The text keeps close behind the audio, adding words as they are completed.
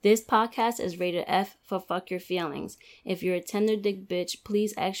This podcast is rated F for fuck your feelings. If you're a tender dick bitch,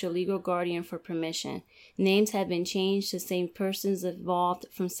 please ask your legal guardian for permission. Names have been changed to same persons involved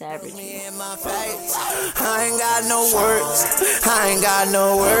from savagery. I ain't got no words. I ain't got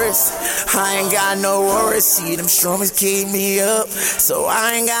no words. I ain't got no worries. See, them strummers keep me up. So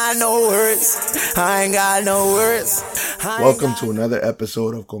I ain't got no words. I ain't got no words. Welcome to another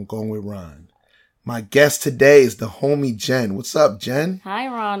episode of Con with Ron. My guest today is the homie Jen. What's up, Jen? Hi,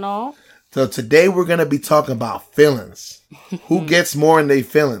 Ronald. So today we're going to be talking about feelings. Who gets more in their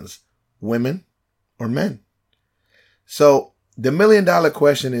feelings? Women or men? So the $1 million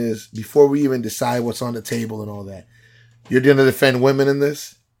question is, before we even decide what's on the table and all that, you're going to defend women in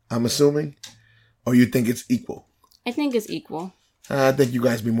this, I'm assuming? Or you think it's equal? I think it's equal. I think you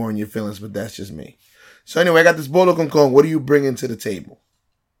guys be more in your feelings, but that's just me. So anyway, I got this bolo con con. What are you bringing to the table?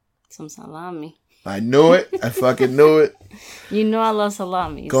 Some salami. I knew it. I fucking knew it. You know I love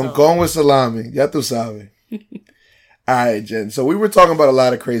salami. Con with salami. Ya tu sabes. All right, Jen. So we were talking about a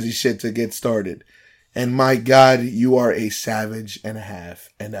lot of crazy shit to get started. And my God, you are a savage and a half.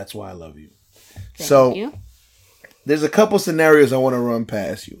 And that's why I love you. Thank you. There's a couple scenarios I want to run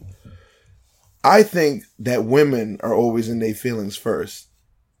past you. I think that women are always in their feelings first.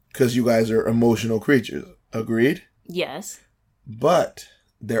 Because you guys are emotional creatures. Agreed? Yes. But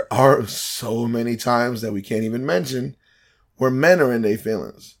there are so many times that we can't even mention where men are in their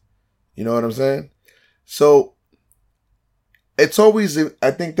feelings. You know what I'm saying? So it's always,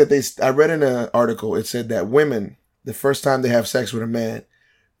 I think that I read in an article, it said that women, the first time they have sex with a man,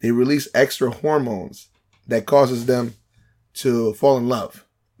 they release extra hormones that causes them to fall in love,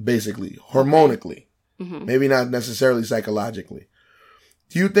 basically, hormonically. Mm-hmm. Maybe not necessarily psychologically.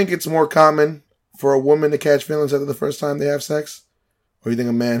 Do you think it's more common for a woman to catch feelings after the first time they have sex? Or you think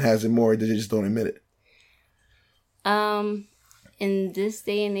a man has it more, they just don't admit it? In this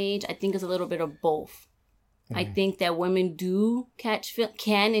day and age, I think it's a little bit of both. Mm-hmm. I think that women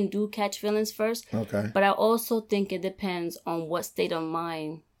can and do catch feelings first. Okay. But I also think it depends on what state of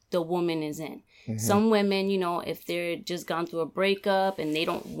mind the woman is in. Mm-hmm. Some women, if they're just gone through a breakup and they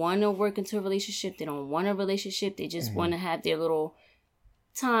don't want to work into a relationship, they don't want a relationship, they just want to have their little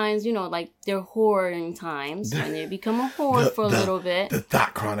times, like their whoring times when they become a whore for a little bit. The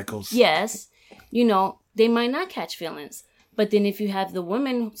Thought Chronicles. Yes. They might not catch feelings. But then if you have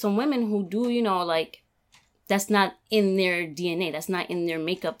some women who do, that's not in their DNA. That's not in their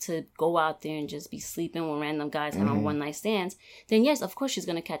makeup to go out there and just be sleeping with random guys and on one night stands. Then yes, of course she's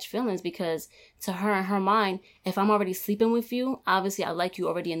going to catch feelings because to her, in her mind, if I'm already sleeping with you, obviously I like you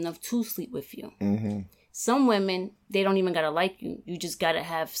already enough to sleep with you. Mm-hmm. Some women, they don't even gotta like you. You just gotta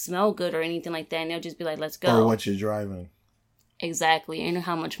smell good or anything like that, and they'll just be like, "Let's go." Or what you're driving. Exactly, and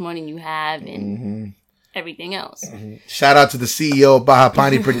how much money you have and everything else. Mm-hmm. Shout out to the CEO of Baja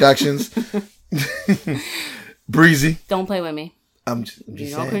Pani Productions, Breezy. Don't play with me. I'm just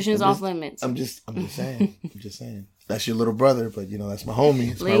saying. Christian's off limits. I'm just saying. I'm just saying. That's your little brother, but that's my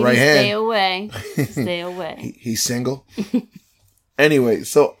homie. It's Ladies, my right hand. Stay away. Stay away. He's single. Anyway,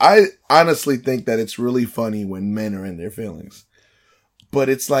 so I honestly think that it's really funny when men are in their feelings. But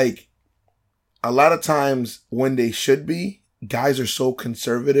it's like a lot of times when they should be, guys are so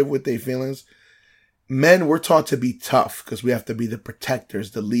conservative with their feelings. Men, we're taught to be tough because we have to be the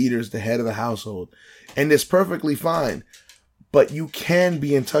protectors, the leaders, the head of the household. And it's perfectly fine. But you can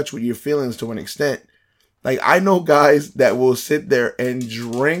be in touch with your feelings to an extent. Like, I know guys that will sit there and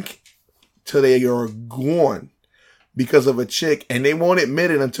drink till they are gone because of a chick, and they won't admit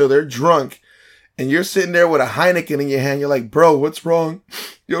it until they're drunk. And you're sitting there with a Heineken in your hand. You're like, bro, what's wrong?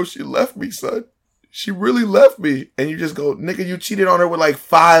 Yo, she left me, son. She really left me. And you just go, nigga, you cheated on her with like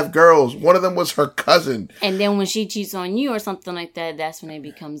 5 girls. One of them was her cousin. And then when she cheats on you or something like that, that's when it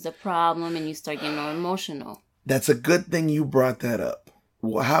becomes a problem and you start getting all emotional. That's a good thing you brought that up.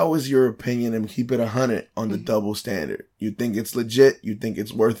 Well, how is your opinion, and keep it 100 on the double standard? You think it's legit? You think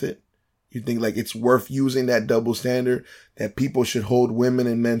it's worth it? You think like it's worth using that double standard, that people should hold women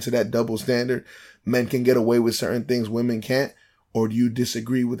and men to that double standard? Men can get away with certain things women can't? Or do you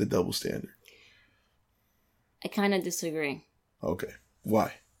disagree with the double standard? I kind of disagree. Okay.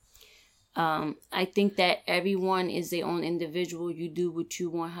 Why? I think that everyone is their own individual. You do what you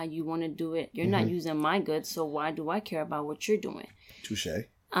want, how you want to do it. You're not using my goods, so why do I care about what you're doing? Touche.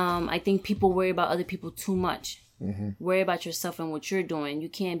 I think people worry about other people too much. Worry about yourself and what you're doing. You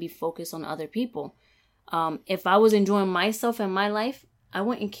can't be focused on other people. If I was enjoying myself and my life, I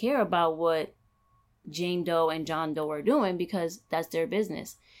wouldn't care about what Jane Doe and John Doe are doing because that's their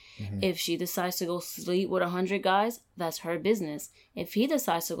business. If she decides to go sleep with 100 guys, that's her business. If he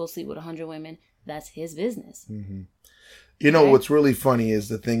decides to go sleep with 100 women, that's his business. You know Okay? what's really funny is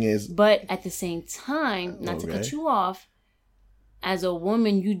the thing is, But at the same time, not to cut you off, as a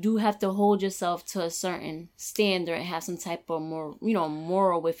woman, you do have to hold yourself to a certain standard and have some type of more,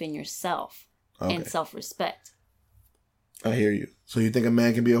 moral within yourself and self-respect. I hear you. So you think a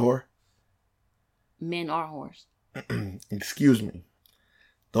man can be a whore? Men are whores. Excuse me.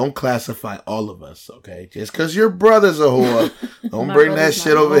 Don't classify all of us, okay? Just because your brother's a whore, don't bring that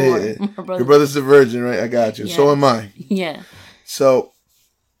shit over here. Your brother's a virgin, right? I got you. Yeah. So am I. Yeah. So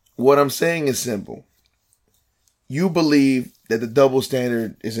what I'm saying is simple. You believe that the double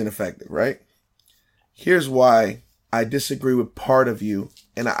standard is ineffective, right? Here's why I disagree with part of you.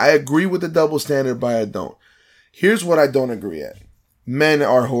 And I agree with the double standard, but I don't. Here's what I don't agree at. Men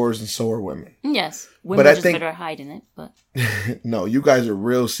are whores and so are women. Yes. Women are just better at hiding it, but... No, you guys are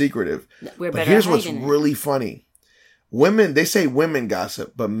real secretive. We're but here's what's really funny. Women, they say women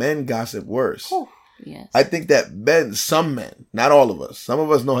gossip, but men gossip worse. Ooh, yes. I think that some men, not all of us, some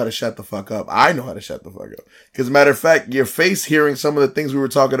of us know how to shut the fuck up. I know how to shut the fuck up. Because matter of fact, your face hearing some of the things we were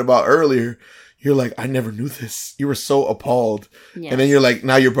talking about earlier, you're like, I never knew this. You were so appalled. Yes. And then you're like,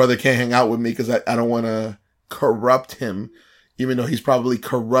 now your brother can't hang out with me because I don't want to corrupt him, even though he's probably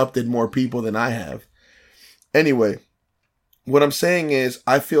corrupted more people than I have. Anyway, what I'm saying is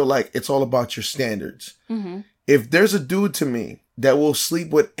I feel like it's all about your standards. Mm-hmm. If there's a dude to me that will sleep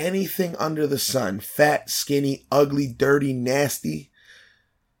with anything under the sun, fat, skinny, ugly, dirty, nasty,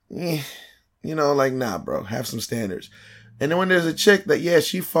 nah, bro, have some standards. And then when there's a chick that,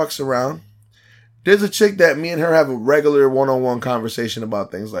 she fucks around, there's a chick that me and her have a regular one-on-one conversation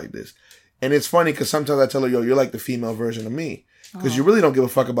about things like this. And it's funny because sometimes I tell her, you're like the female version of me. Because you really don't give a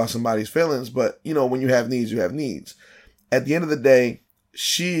fuck about somebody's feelings. But, when you have needs, you have needs. At the end of the day,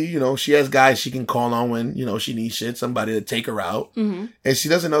 she has guys she can call on when, she needs shit, somebody to take her out. Mm-hmm. And she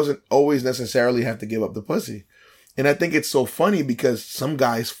doesn't always necessarily have to give up the pussy. And I think it's so funny because some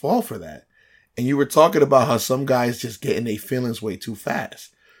guys fall for that. And you were talking about how some guys just get in their feelings way too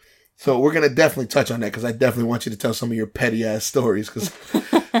fast. So we're going to definitely touch on that because I definitely want you to tell some of your petty ass stories because,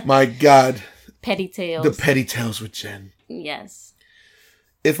 my God. Petty tales. The petty tales with Jen. Yes.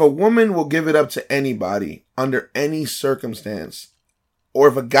 If a woman will give it up to anybody under any circumstance, or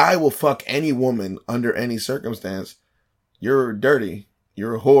if a guy will fuck any woman under any circumstance, you're dirty.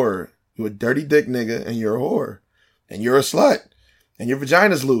 You're a whore. You're a dirty dick nigga and you're a whore. And you're a slut. And your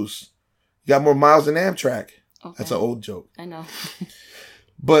vagina's loose. You got more miles than Amtrak. Okay. That's an old joke. I know.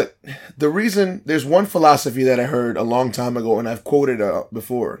 But the reason, there's one philosophy that I heard a long time ago and I've quoted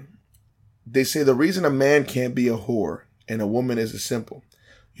before. They say the reason a man can't be a whore and a woman is simple.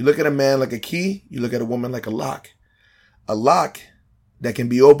 You look at a man like a key, you look at a woman like a lock. A lock that can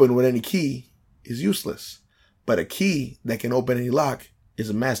be opened with any key is useless. But a key that can open any lock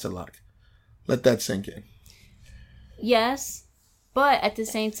is a master lock. Let that sink in. Yes, but at the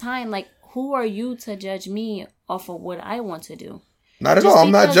same time, like, who are you to judge me off of what I want to do? Not at all. I'm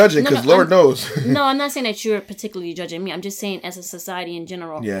not judging because Lord knows. No, I'm not saying that you're particularly judging me. I'm just saying as a society in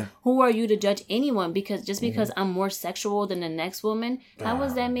general. Yeah. Who are you to judge anyone? Because just because I'm more sexual than the next woman, how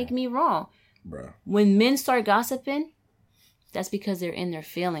does that make me wrong? Bro. When men start gossiping, that's because they're in their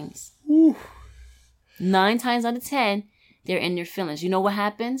feelings. Ooh. 9 times out of 10, they're in their feelings. You know what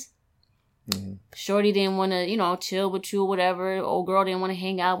happens? Mm-hmm. Shorty didn't want to, chill with you or whatever. Old girl didn't want to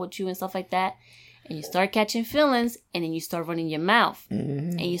hang out with you and stuff like that. And you start catching feelings, and then you start running your mouth,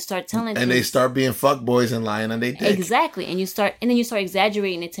 and you start telling, and they start being fuckboys and lying on their dick. Exactly, and then you start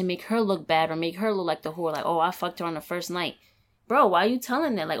exaggerating it to make her look bad or make her look like the whore. Like, oh, I fucked her on the first night, bro. Why are you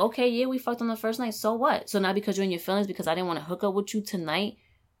telling that? Like, okay, yeah, we fucked on the first night. So what? So now because you're in your feelings because I didn't want to hook up with you tonight,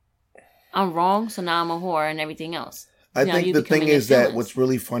 I'm wrong. So now I'm a whore and everything else. I think the thing is that what's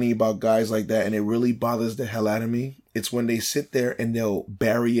really funny about guys like that, and it really bothers the hell out of me, it's when they sit there and they'll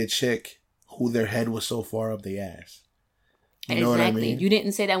bury a chick who their head was so far up the ass. You know what I mean? You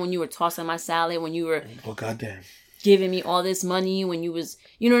didn't say that when you were tossing my salad, when you were goddamn giving me all this money, when you was,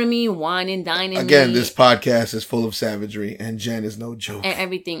 you know what I mean, whining, dining. Again, this podcast is full of savagery, and Jen is no joke. And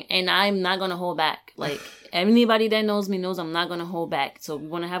everything. And I'm not going to hold back. Like, anybody that knows me knows I'm not going to hold back. So if we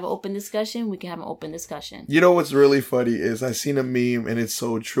want to have an open discussion, we can have an open discussion. You know what's really funny is I seen a meme, and it's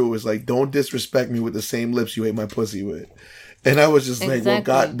so true. It's like, don't disrespect me with the same lips you ate my pussy with. And I was just like, well,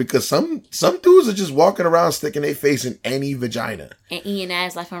 God, because some dudes are just walking around sticking their face in any vagina. And eating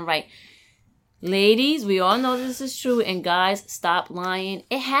ass left and right. Ladies, we all know this is true. And guys, stop lying.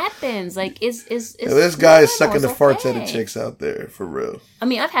 It happens. Like, it's there's guys sucking the farts out of chicks out there, for real. I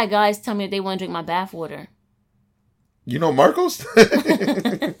mean, I've had guys tell me that they want to drink my bath water. You know Marcos?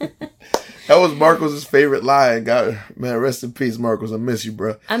 That was Marcos' favorite lie. God, man, rest in peace, Marcos. I miss you,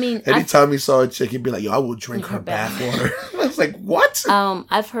 bro. I mean, anytime he saw a chick, he'd be like, yo, I will drink her bath water. like, what?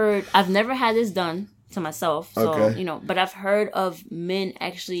 I've never had this done to myself. So, Okay. But I've heard of men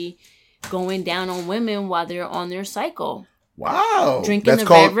actually going down on women while they're on their cycle. Wow. Drinking the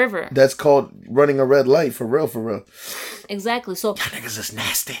Red River. That's called running a red light, for real, for real. Exactly. So, Y'all niggas is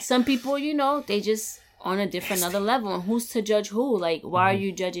nasty. some people, they just on a different other level. And who's to judge who? Like, why are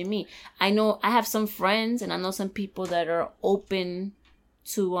you judging me? I know I have some friends and I know some people that are open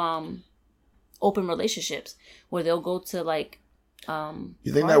to open relationships where they'll go to like You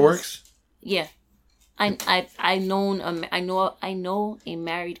think that parties. works? Yeah. I know a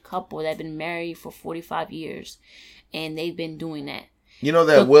married couple that have been married for 45 years and they've been doing that. You know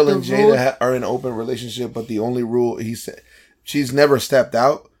that The- Will the and Jada are in an open relationship, but the only rule, he said, she's never stepped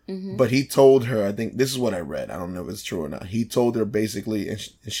out, but he told her, I think, this is what I read, I don't know if it's true or not, he told her basically, and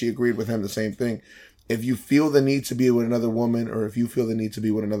she agreed with him the same thing, if you feel the need to be with another woman, or if you feel the need to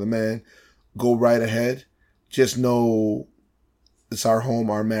be with another man, go right ahead. Just know it's our home,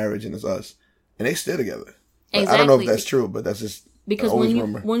 our marriage, and it's us. And they stay together. But I don't know if that's true, but that's just because always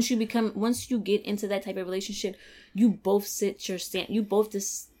when rumor. once you get into that type of relationship, you both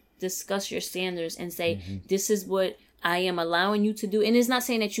discuss your standards and say, this is what I am allowing you to do. And it's not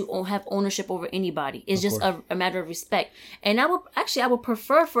saying that you have ownership over anybody. It's just a matter of respect. And I would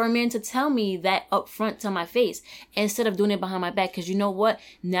prefer for a man to tell me that up front to my face instead of doing it behind my back. Because you know what?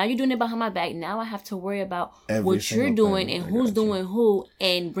 Now you're doing it behind my back. Now I have to worry about what you're doing and who's doing who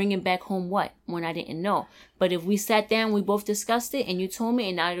and bringing back home what when I didn't know. But if we sat down, we both discussed it and you told me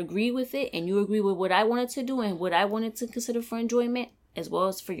and I agree with it and you agree with what I wanted to do and what I wanted to consider for enjoyment as well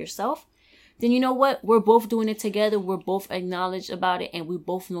as for yourself, then you know what? We're both doing it together. We're both acknowledged about it, and we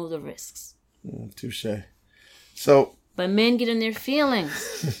both know the risks. Touche. So, but men get in their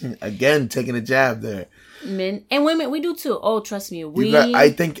feelings. again, taking a jab there. Men and women, we do too. Oh, trust me, I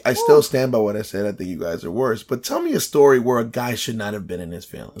think I still stand by what I said. I think you guys are worse. But tell me a story where a guy should not have been in his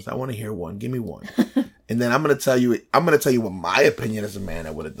feelings. I want to hear one. Give me one, and then I'm gonna tell you what my opinion as a man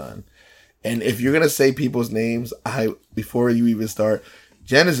I would have done. And if you're gonna say people's names, before you even start.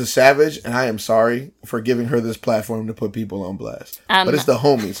 Jen is a savage, and I am sorry for giving her this platform to put people on blast. But it's the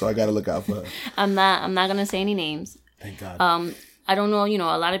homie, so I got to look out for her. I'm not gonna say any names. Thank God. I don't know.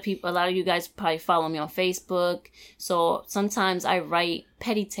 A lot of you guys probably follow me on Facebook, so sometimes I write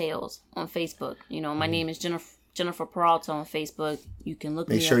petty tales on Facebook. My name is Jennifer Peralta on Facebook. You can look.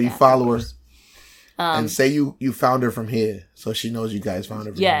 Make sure you follow her, and say you found her from here, so she knows you guys found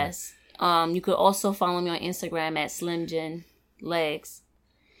her. From yes. Here. You could also follow me on Instagram at SlimJenLegs.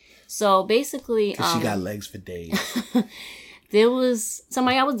 So basically, she got legs for days. There was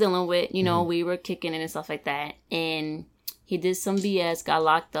somebody I was dealing with, we were kicking it and stuff like that. And he did some BS, got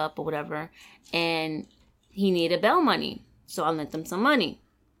locked up or whatever. And he needed bail money. So I lent him some money.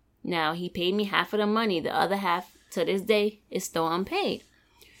 Now he paid me half of the money. The other half to this day is still unpaid.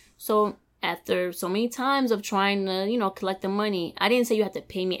 So after so many times of trying to, collect the money, I didn't say you have to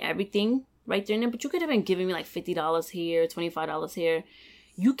pay me everything right there and then, but you could have been giving me like $50 here, $25 here.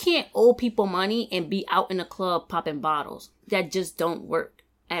 You can't owe people money and be out in the club popping bottles. That just don't work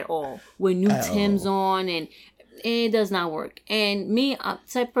at all. With new Timbs on, and it does not work. And me,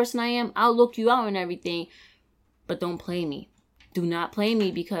 type of person I am, I'll look you out and everything, but don't play me. Do not play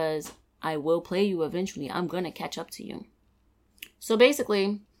me because I will play you eventually. I'm going to catch up to you. So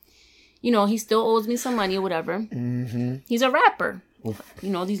basically, he still owes me some money or whatever. Mm-hmm. He's a rapper.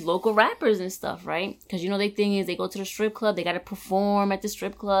 These local rappers and stuff, right? Because, their thing is they go to the strip club. They got to perform at the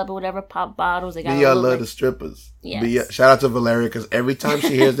strip club or whatever, pop bottles. They got y'all love the strippers. Yes. Shout out to Valeria, because every time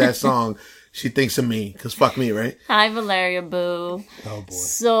she hears that song, she thinks of me. Because fuck me, right? Hi, Valeria, boo. Oh, boy.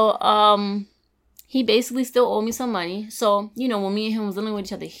 So, he basically still owed me some money. So, when me and him was dealing with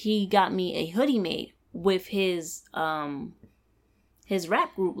each other, he got me a hoodie made with his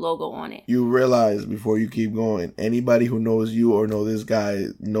rap group logo on it. You realize, before you keep going, anybody who knows you or know this guy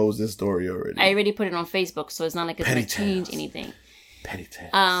knows this story already. I already put it on Facebook, so it's not like it's going to change anything. Petty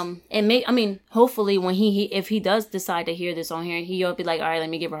tales. And hopefully when if he does decide to hear this on here, he'll be like, all right, let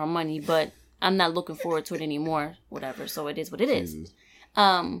me give her money, but I'm not looking forward to it anymore, whatever. So it is what it is. Jesus.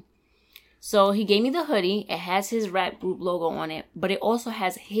 So he gave me the hoodie. It has his rap group logo on it, but it also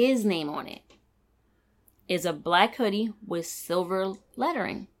has his name on it. It's a black hoodie with silver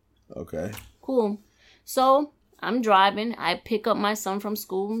lettering. Okay. Cool. So I'm driving. I pick up my son from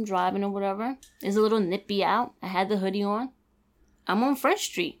school. I'm driving or whatever. It's a little nippy out. I had the hoodie on. I'm on French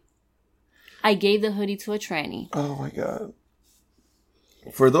Street. I gave the hoodie to a tranny. Oh my God.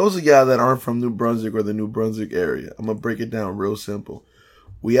 For those of y'all that aren't from New Brunswick or the New Brunswick area, I'm going to break it down real simple.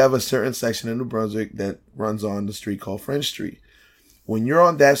 We have a certain section in New Brunswick that runs on the street called French Street. When you're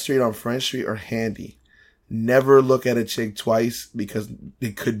on that street, on French Street or Handy, never look at a chick twice because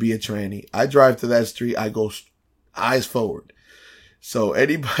it could be a tranny. I drive to that street, I go eyes forward. So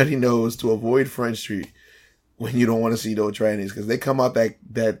anybody knows to avoid French Street when you don't want to see those trannies, because they come out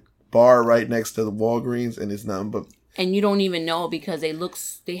that bar right next to the Walgreens and it's nothing but. And you don't even know because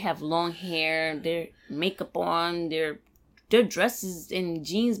they have long hair, their makeup on, their dresses and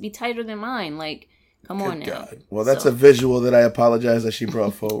jeans be tighter than mine. Like, come on now. God. Well, that's a visual that I apologize that she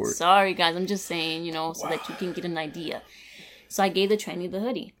brought forward. Sorry, guys. I'm just saying, so that you can get an idea. So I gave the tranny the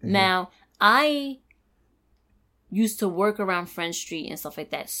hoodie. Mm-hmm. Now, I used to work around French Street and stuff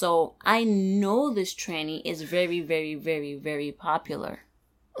like that. So I know this tranny is very, very, very, very popular.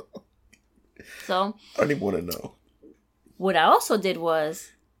 So I don't even want to know. What I also did was,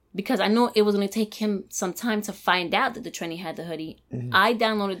 because I know it was going to take him some time to find out that the tranny had the hoodie, mm-hmm. I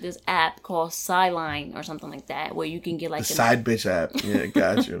downloaded this app called Sideline or something like that, where you can get like the side bitch app. Yeah,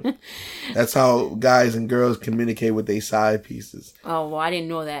 got you. That's how guys and girls communicate with their side pieces. Oh, well, I didn't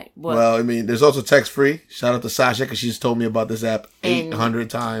know that. But well, I mean, there's also text free. Shout out to Sasha because she's told me about this app 800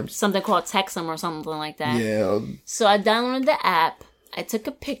 times. Something called Texum or something like that. Yeah. So I downloaded the app. I took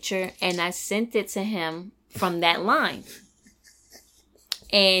a picture and I sent it to him from that line.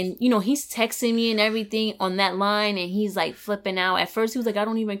 And, he's texting me and everything on that line. And he's like flipping out. At first, he was like, I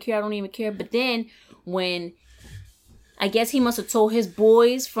don't even care. But then when I guess he must have told his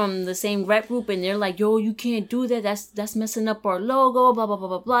boys from the same rep group. And they're like, yo, you can't do that. That's messing up our logo. Blah, blah, blah,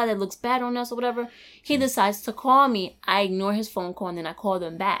 blah, blah. That looks bad on us or whatever. He decides to call me. I ignore his phone call and then I call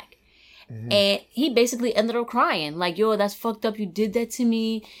him back. Mm-hmm. And he basically ended up crying. Like, yo, that's fucked up. You did that to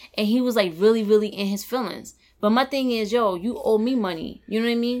me. And he was like really, really in his feelings. But my thing is, yo, you owe me money. You know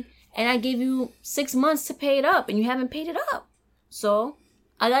what I mean? And I gave you 6 months to pay it up, and you haven't paid it up. So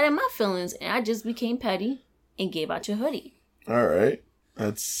I got in my feelings, and I just became petty and gave out your hoodie. All right.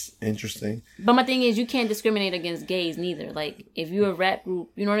 That's interesting. But my thing is, you can't discriminate against gays neither. Like, if you're a rap group,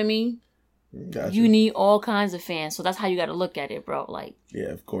 you know what I mean? Gotcha. You need all kinds of fans. So that's how you got to look at it, bro. Like, yeah,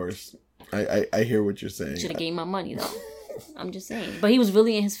 of course. I hear what you're saying. Should have gave my money, though. I'm just saying. But he was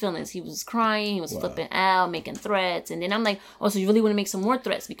really in his feelings. He was crying. He was flipping out, making threats. And then I'm like, oh, so you really want to make some more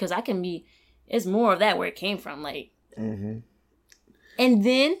threats? Because it's more of that where it came from. Like, mm-hmm. And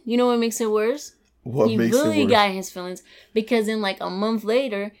then, you know what makes it worse? He really got in his feelings. Because then like a month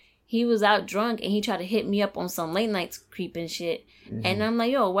later, he was out drunk and he tried to hit me up on some late night creeping shit. Mm-hmm. And I'm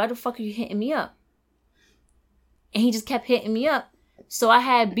like, yo, why the fuck are you hitting me up? And he just kept hitting me up. So I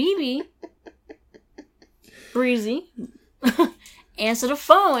had BB, Breezy, answer the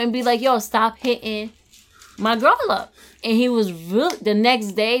phone and be like, yo, stop hitting my girl up. And he was really, the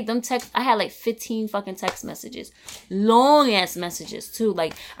next day, I had like 15 fucking text messages. Long ass messages too.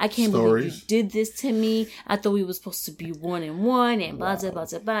 Like, I can't believe you did this to me. I thought we were supposed to be one and one and blah, blah, blah,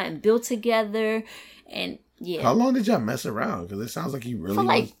 blah, blah, and build together. And yeah. How long did y'all mess around? Because it sounds like he really for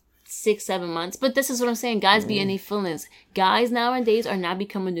like 6-7 months. But this is what I'm saying. Guys be in their feelings. Guys nowadays are not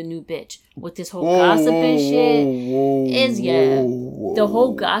becoming the new bitch. With this whole gossiping shit. The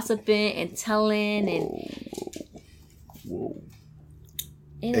whole gossiping and telling and...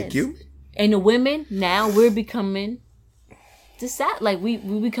 Thank you. And the women, now we're becoming... we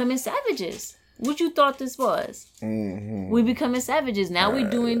becoming savages. What you thought this was? Mm-hmm. We becoming savages. Now we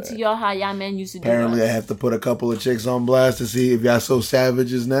doing to y'all how y'all men used to do. Apparently I have to put a couple of chicks on blast to see if y'all so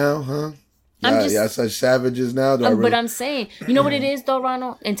savages now, huh? Y'all such savages now? But I'm saying, you know what it is though,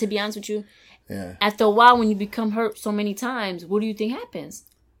 Ronald? And to be honest with you, after a while when you become hurt so many times, what do you think happens?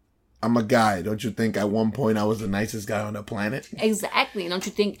 I'm a guy. Don't you think at one point I was the nicest guy on the planet? Exactly. Don't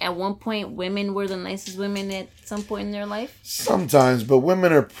you think at one point women were the nicest women at some point in their life? Sometimes, but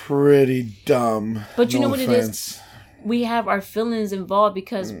women are pretty dumb. But you know what it is? We have our feelings involved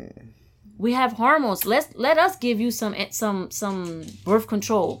because we have hormones. Let us give you some birth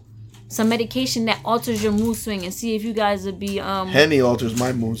control. Some medication that alters your mood swing and see if you guys would be... Henny alters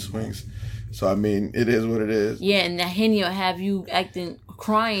my mood swings. So, I mean, it is what it is. Yeah, and the Henny will have you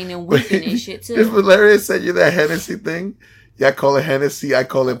crying and weeping and shit, too. It's hilarious that you that Hennessy thing. Y'all call it Hennessy, I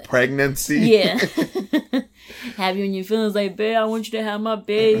call it pregnancy. Yeah. Have you in your feelings like, babe, I want you to have my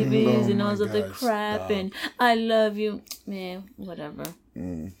babies and all this other crap. Stop. And I love you. Man, whatever.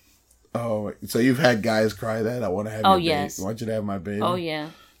 Mm. Oh, so you've had guys cry that? I want to have your baby. I want you to have my baby. Oh, yeah.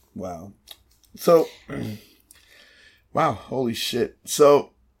 Wow. So, wow, holy shit.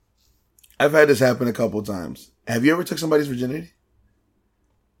 So, I've had this happen a couple times. Have you ever took somebody's virginity?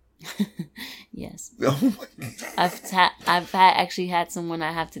 Yes. Oh my God. I've actually had someone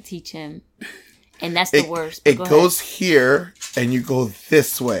I have to teach him, and that's the worst. It goes here, and you go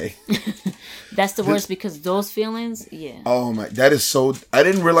this way. That's the worst because those feelings, yeah. Oh my, that is so. I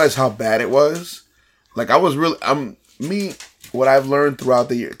didn't realize how bad it was Like I was really, what I've learned throughout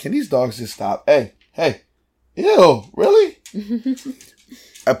the year. Can these dogs just stop? Hey. Ew, really?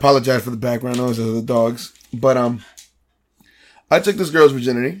 I apologize for the background noise of the dogs. But, I took this girl's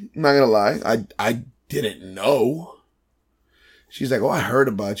virginity. I'm not gonna lie. I didn't know. She's like, oh, I heard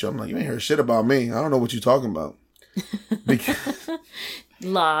about you. I'm like, you ain't heard shit about me. I don't know what you're talking about.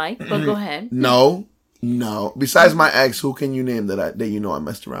 Lie, but go ahead. No. Besides my ex, who can you name that I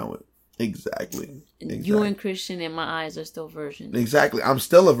messed around with? Exactly. You and Christian, in my eyes, are still virgins. Exactly. I'm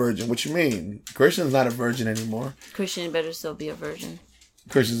still a virgin. What you mean? Christian's not a virgin anymore. Christian better still be a virgin.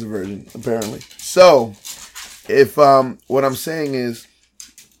 Christian's a virgin, apparently. So, if what I'm saying is,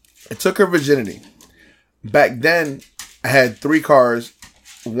 I took her virginity. Back then, I had 3 cars.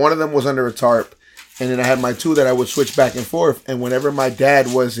 One of them was under a tarp, and then I had my 2 that I would switch back and forth. And whenever my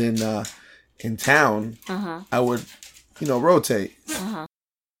dad was in town, I would, rotate.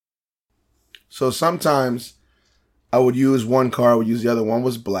 So sometimes I would use one car, I would use the other. One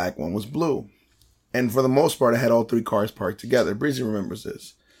was black, one was blue. And for the most part, I had all 3 cars parked together. Breezy remembers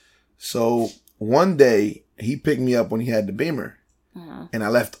this. So one day, he picked me up when he had the Beamer. And I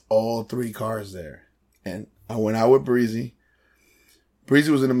left all 3 cars there. And I went out with Breezy. Breezy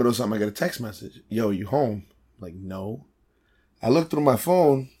was in the middle of something. I got a text message. Yo, you home? I'm like, no. I looked through my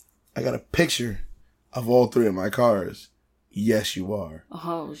phone. I got a picture of all 3 of my cars. Yes, you are.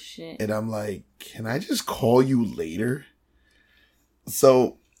 Oh, shit. And I'm like, can I just call you later?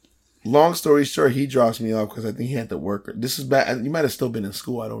 So, long story short, he drops me off because I think he had to work. This is bad. You might have still been in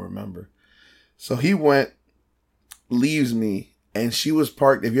school. I don't remember. So he went, leaves me, and she was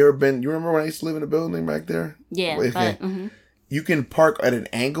parked. Have you ever been, you remember when I used to live in a building back there? Yeah. You can park at an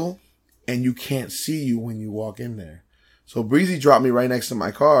angle, and you can't see you when you walk in there. So Breezy dropped me right next to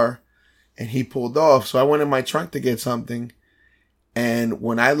my car, and he pulled off. So I went in my trunk to get something. And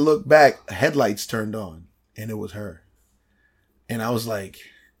when I looked back, headlights turned on, and it was her. And I was like,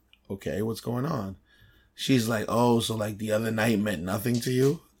 okay, what's going on? She's like, oh, so like the other night meant nothing to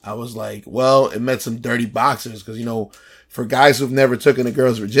you? I was like, well, it meant some dirty boxers because, for guys who've never taken a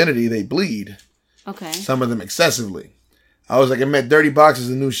girl's virginity, they bleed. Okay. Some of them excessively. I was like, it meant dirty boxers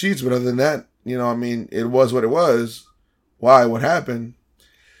and new sheets, but other than that, it was what it was. Why? What happened?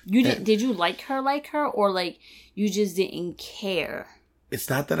 Did you like her, or like you just didn't care? It's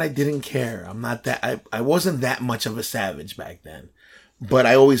not that I didn't care. I'm not that. I wasn't that much of a savage back then. But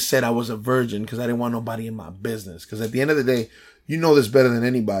I always said I was a virgin because I didn't want nobody in my business. Because at the end of the day, you know this better than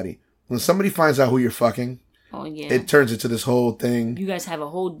anybody. When somebody finds out who you're fucking, oh yeah, it turns into this whole thing. You guys have a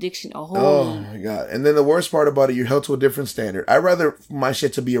whole Oh my God. And then the worst part about it, you're held to a different standard. I'd rather my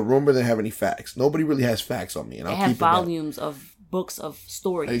shit to be a rumor than have any facts. Nobody really has facts on me. And I'll keep have volumes of books of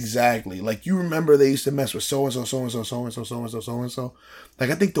stories. Exactly. Like, you remember they used to mess with so-and-so, so-and-so, so-and-so, so-and-so, so-and-so. Like,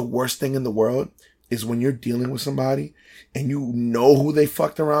 I think the worst thing in the world is when you're dealing with somebody and you know who they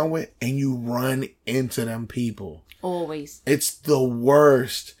fucked around with and you run into them people. Always. It's the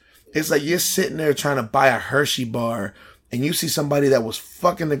worst. It's like you're sitting there trying to buy a Hershey bar and you see somebody that was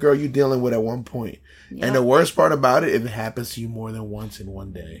fucking the girl you're dealing with at one point. Yep. And the worst part about it, if it happens to you more than once in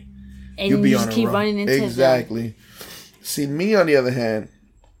one day. And you just keep running into them. Exactly. See, me, on the other hand,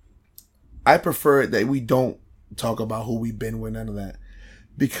 I prefer that we don't talk about who we've been with, none of that.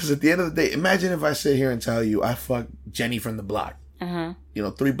 Because at the end of the day, imagine if I sit here and tell you I fucked Jenny from the block.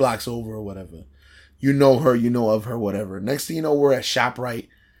 3 blocks over or whatever. You know her, you know of her, whatever. Next thing you know, we're at ShopRite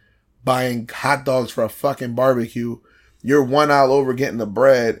buying hot dogs for a fucking barbecue. You're 1 aisle over getting the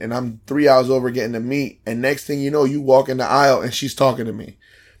bread, and I'm 3 aisles over getting the meat. And next thing you know, you walk in the aisle and she's talking to me.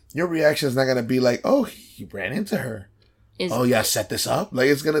 Your reaction is not going to be like, oh, he ran into her. I set this up? Like,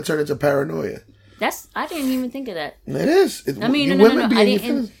 it's going to turn into paranoia. I didn't even think of that. It is. No.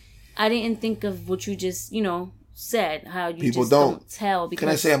 I didn't think of what you just, said. How you People just don't tell. Because can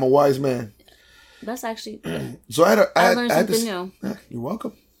I say I'm a wise man? That's actually... So I learned something new. You're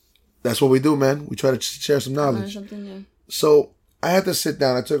welcome. That's what we do, man. We try to share some knowledge. I learned something new. So I had to sit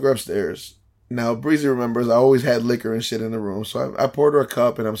down. I took her upstairs. Now, Breezy remembers I always had liquor and shit in the room. So I poured her a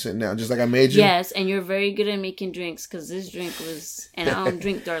cup and I'm sitting down just like I made you. Yes, and you're very good at making drinks because this drink was... And I don't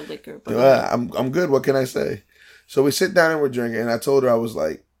drink dark liquor. But I'm good. What can I say? So we sit down and we're drinking. And I told her, I was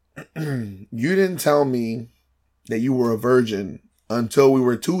like, you didn't tell me that you were a virgin until we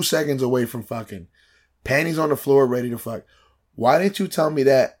were 2 seconds away from fucking. Panties on the floor, ready to fuck. Why didn't you tell me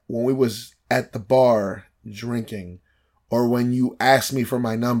that when we was at the bar drinking? Or when you asked me for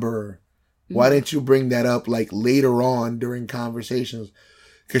my number? Why didn't you bring that up like later on during conversations?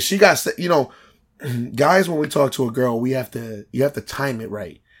 Because she got, guys, when we talk to a girl, you have to time it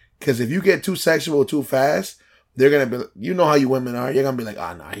right. Because if you get too sexual too fast, they're going to be, you know how you women are. You're going to be like,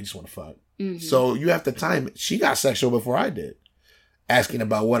 oh, no, he just want to fuck. Mm-hmm. So you have to time it. She got sexual before I did. Asking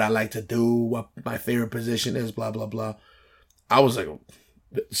about what I like to do, what my favorite position is, blah, blah, blah. I was like,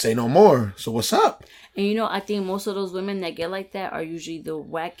 say no more. So what's up? And you know, I think most of those women that get like that are usually the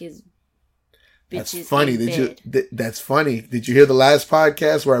wackest bitches. That's funny. in bed. That's funny. Did you hear the last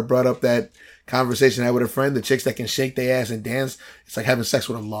podcast where I brought up that conversation I had with a friend? The chicks that can shake their ass and dance, it's like having sex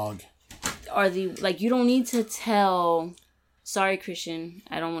with a log. Or you don't need to tell. Sorry, Christian.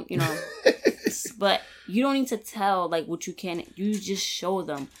 I don't, but you don't need to tell like what you can. You just show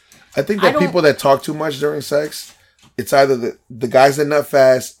them. I think that people that talk too much during sex, it's either the guys that nut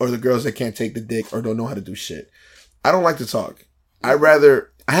fast or the girls that can't take the dick or don't know how to do shit. I don't like to talk. I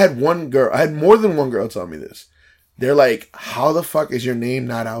had more than one girl tell me this. They're like, how the fuck is your name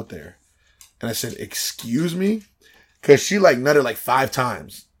not out there? And I said, excuse me? Because she like nutted like 5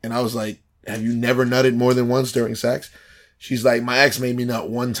 times. And I was like, have you never nutted more than once during sex? She's like, my ex made me nut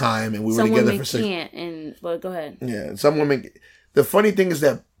one time and we were together for 6 months. But go ahead. Yeah, some women. The funny thing is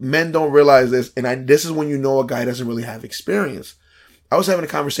that men don't realize this, and this is when you know a guy doesn't really have experience. I was having a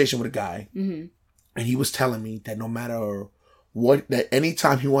conversation with a guy, and he was telling me that no matter what, that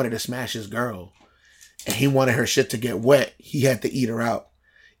anytime he wanted to smash his girl, and he wanted her shit to get wet, he had to eat her out.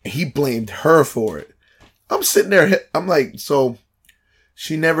 And he blamed her for it. I'm sitting there, I'm like, so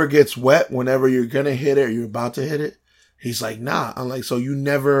she never gets wet whenever you're going to hit it or you're about to hit it? He's like, nah. I'm like, so you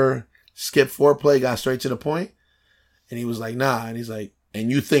never skipped foreplay, got straight to the point? And he was like, nah. And he's like, and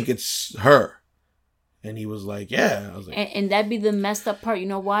you think it's her? And he was like, yeah. I was like, and that'd be the messed up part. You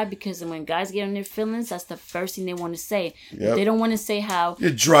know why? Because when guys get on their feelings, that's the first thing they want to say. Yep. They don't want to say how... You're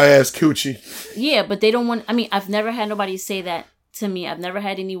dry ass coochie. Yeah, but they don't want... I mean, I've never had nobody say that to me. I've never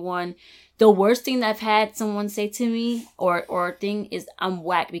had anyone... The worst thing that I've had someone say to me or thing is I'm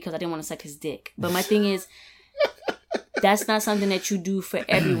whack because I didn't want to suck his dick. But my thing is... That's not something that you do for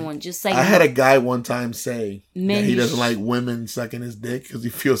everyone. Just like I had a guy one time say that he doesn't like women sucking his dick because he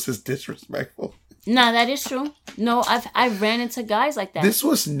feels it's disrespectful. Nah, that is true. No, I've ran into guys like that. This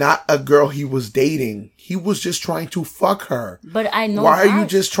was not a girl he was dating. He was just trying to fuck her. But I know. Why are you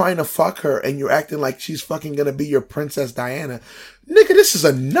just trying to fuck her and you're acting like she's fucking gonna be your Princess Diana? Nigga, this is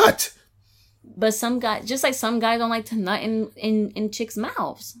a nut. But some guys, just like some guys don't like to nut in chicks'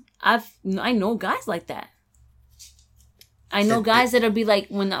 mouths. I know guys like that. I know guys that'll be like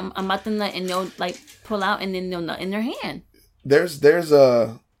when I'm about to nut and they'll like pull out and then they'll nut in their hand. There's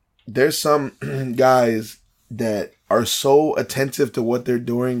some guys that are so attentive to what they're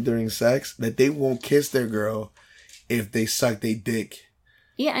doing during sex that they won't kiss their girl if they suck their dick.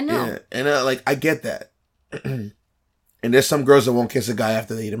 Yeah, I know. Yeah. And I get that. And there's some girls that won't kiss a guy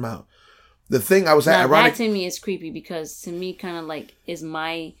after they eat him out. The thing I was at, that to me is creepy because to me kind of like is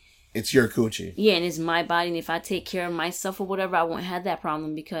my... It's your coochie. Yeah, and it's my body. And if I take care of myself or whatever, I won't have that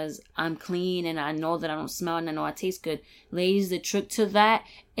problem because I'm clean and I know that I don't smell and I know I taste good. Ladies, the trick to that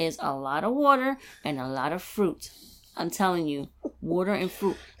is a lot of water and a lot of fruit. I'm telling you, water and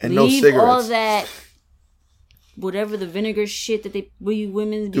fruit. And leave no cigarettes. All that, whatever the vinegar shit that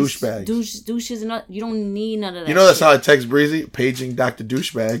women douches and all, you don't need none of that. You know that's how I text Breezy, paging Dr.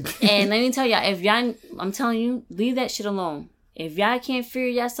 Douchebag. And let me tell y'all, if y'all, I'm telling you, leave that shit alone. If y'all can't figure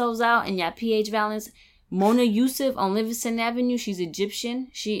yourselves out and y'all pH balance, Mona Yusuf on Livingston Avenue, she's Egyptian.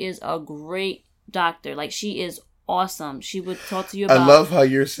 She is a great doctor. Like, she is awesome. She would talk to you about... I love how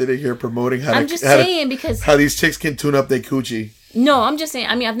you're sitting here promoting how these chicks can tune up their coochie. No, I'm just saying,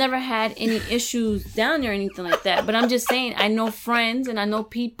 I mean, I've never had any issues down there or anything like that. But I'm just saying, I know friends and I know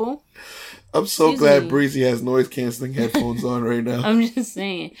people. I'm so glad Breezy has noise-canceling headphones on right now. I'm just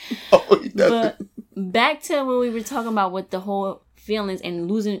saying. Oh, he doesn't. But back to what we were talking about with the whole feelings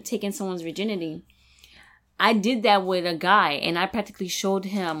and taking someone's virginity. I did that with a guy, and I practically showed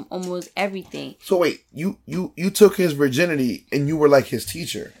him almost everything. So wait, you took his virginity, and you were like his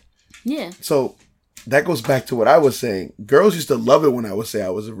teacher. Yeah. So that goes back to what I was saying. Girls used to love it when I would say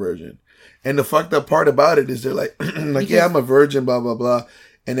I was a virgin. And the fucked up part about it is they're like, yeah, I'm a virgin, blah, blah, blah.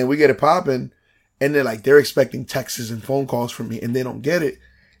 And then we get it popping, and they're expecting texts and phone calls from me, and they don't get it.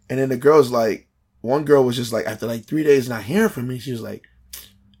 And then the girl's like, one girl was just like, after like 3 days not hearing from me, she was like,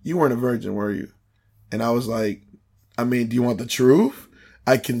 you weren't a virgin, were you? And I was like, I mean, do you want the truth?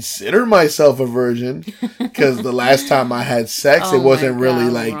 I consider myself a virgin because the last time I had sex, it wasn't really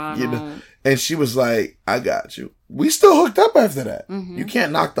like, Ronald. And she was like, I got you. We still hooked up after that. Mm-hmm. You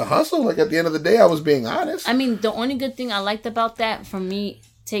can't knock the hustle. Like, at the end of the day, I was being honest. I mean, the only good thing I liked about that, for me,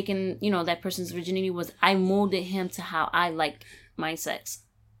 taking, that person's virginity, was I molded him to how I like my sex.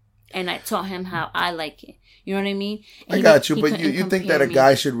 And I taught him how I like it. You know what I mean? And I got you, but you think that a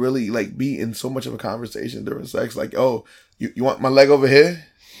guy should really like be in so much of a conversation during sex? Like, oh, You want my leg over here?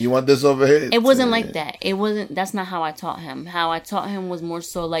 You want this over here? It wasn't like that. It wasn't. That's not how I taught him. How I taught him was more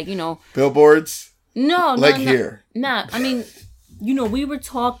so like, billboards. No, like here. Nah, I mean, we were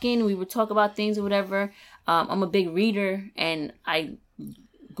talking. We would talk about things or whatever. I'm a big reader and I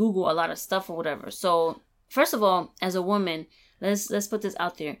Google a lot of stuff or whatever. So first of all, as a woman, let's put this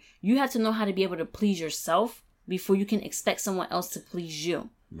out there. You have to know how to be able to please yourself before you can expect someone else to please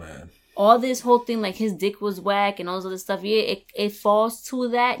you. Man. All this whole thing, like his dick was whack and all this other stuff, yeah, it falls to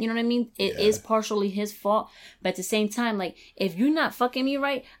that, you know what I mean? It is partially his fault, but at the same time, like, if you're not fucking me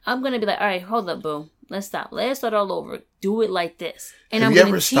right, I'm gonna be like, all right, hold up, boo, let's stop, let's start all over, do it like this. And Have you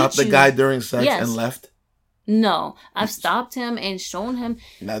ever stopped the guy during sex and left? No, I've stopped him and shown him.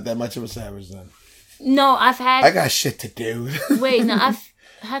 Not that much of a savage then. No, I got shit to do. Wait, no,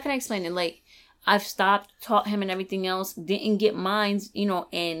 how can I explain it? Like, I've stopped, taught him and everything else, didn't get mines,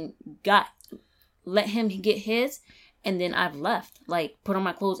 and let him get his, and then I've left. Like, put on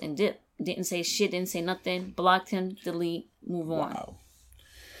my clothes and dip. Didn't say shit, didn't say nothing, blocked him, delete, move on. Wow.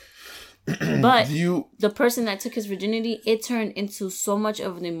 But the person that took his virginity, it turned into so much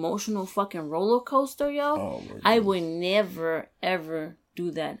of an emotional fucking roller coaster, yo. Oh, I would never, ever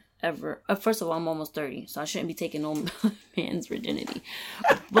do that. Ever. First of all, I'm almost 30, so I shouldn't be taking no man's virginity.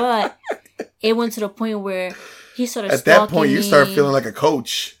 But it went to the point where he started stalking me. At that point, you start feeling like a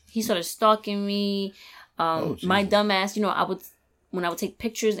coach. He started stalking me. My dumb ass, when I would take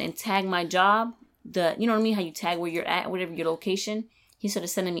pictures and tag my job, you know what I mean? How you tag where you're at, whatever your location. He started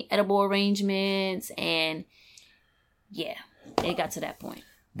sending me edible arrangements, and yeah, it got to that point.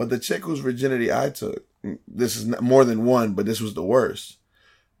 But the chick whose virginity I took, this is more than one, but this was the worst.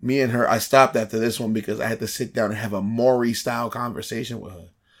 Me and her, I stopped after this one because I had to sit down and have a Maury-style conversation with her.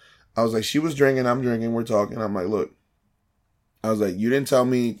 I was like, she was drinking, I'm drinking, we're talking. I'm like, look. I was like, you didn't tell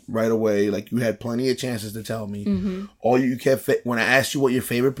me right away. Like, you had plenty of chances to tell me. Mm-hmm. All you kept, when I asked you what your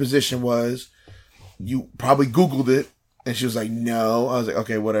favorite position was, you probably Googled it. And she was like, no. I was like,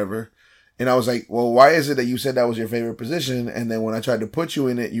 okay, whatever. And I was like, well, why is it that you said that was your favorite position? And then when I tried to put you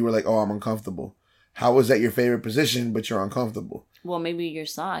in it, you were like, oh, I'm uncomfortable. How is that your favorite position, but you're uncomfortable? Well, maybe your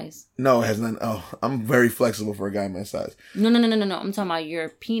size. No, it has none. Oh, I'm very flexible for a guy my size. No. I'm talking about your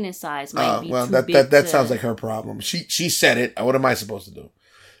penis size might be too big. That sounds like her problem. She said it. What am I supposed to do?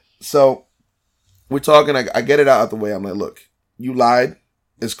 So we're talking. I get it out of the way. I'm like, look, you lied.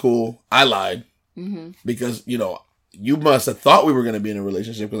 It's cool. I lied because you must have thought we were going to be in a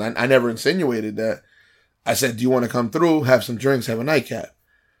relationship because I never insinuated that. I said, do you want to come through, have some drinks, have a nightcap?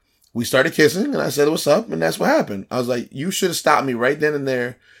 We started kissing, and I said, what's up? And that's what happened. I was like, you should have stopped me right then and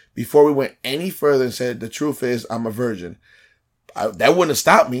there before we went any further and said, the truth is, I'm a virgin. That wouldn't have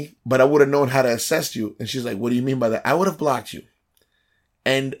stopped me, but I would have known how to assess you. And she's like, what do you mean by that? I would have blocked you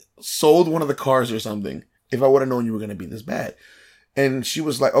and sold one of the cars or something if I would have known you were going to be this bad. And she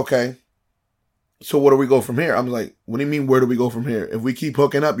was like, okay, so where do we go from here? I'm like, what do you mean, where do we go from here? If we keep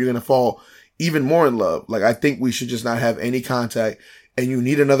hooking up, you're going to fall even more in love. Like, I think we should just not have any contact. And you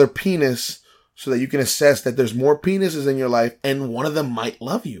need another penis so that you can assess that there's more penises in your life and one of them might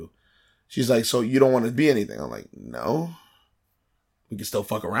love you. She's like, so you don't want to be anything? I'm like, no. We can still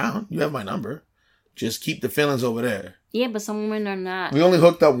fuck around. You have my number. Just keep the feelings over there. Yeah, but some women are not. We only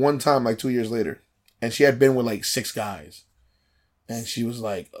hooked up one time, like 2 years later. And she had been with like 6 guys. And she was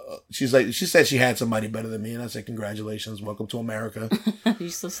like, she said she had somebody better than me. And I said, congratulations. Welcome to America. You're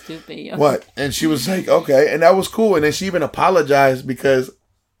so stupid, yo. What? And she was like, okay. And that was cool. And then she even apologized because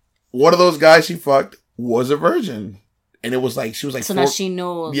one of those guys she fucked was a virgin. And it was like, she was like, so now she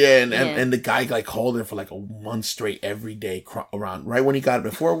knows. Yeah. And the guy like called her for like a month straight every day around, right when he got it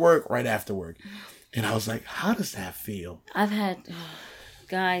before work, right after work. And I was like, how does that feel? I've had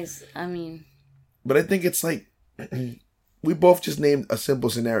guys, I mean. But I think it's like, we both just named a simple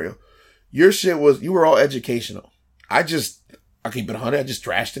scenario. Your shit was, you were all educational. I'll keep it 100. I just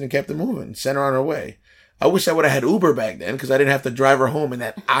trashed it and kept it moving. Sent her on her way. I wish I would have had Uber back then because I didn't have to drive her home in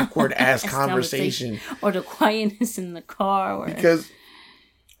that awkward ass conversation. Or the quietness in the car. Because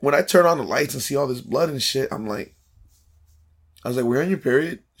when I turn on the lights and see all this blood and shit, I was like, we're on your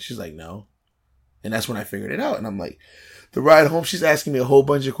period? She's like, no. And that's when I figured it out. And I'm like, the ride home, she's asking me a whole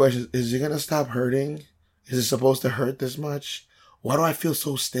bunch of questions. Is it going to stop hurting? Is it supposed to hurt this much? Why do I feel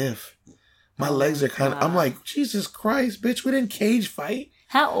so stiff? My legs are kind of... I'm like, Jesus Christ, bitch, we didn't cage fight.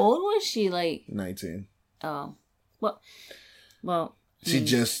 How old was she? Like 19. Oh. Well... She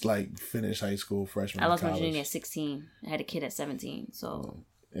just like finished high school, freshman. I lost my virginity at 16. I had a kid at 17, so...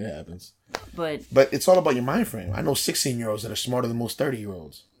 It happens. But it's all about your mind frame. I know 16-year-olds that are smarter than most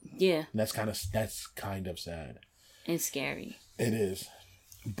 30-year-olds. Yeah. And that's kind of sad. It's scary. It is.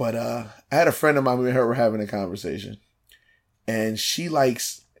 But I had a friend of mine, we were having a conversation. and she's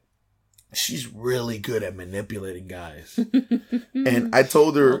really good at manipulating guys. And I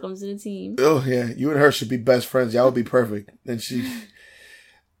told her, welcome to the team. Oh yeah, you and her should be best friends. Y'all would be perfect. And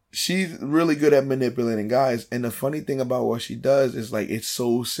she's really good at manipulating guys. And the funny thing about what she does is like, it's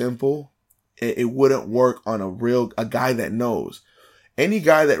so simple. It wouldn't work on a guy that knows. Any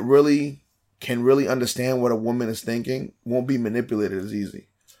guy that really can really understand what a woman is thinking won't be manipulated as easy.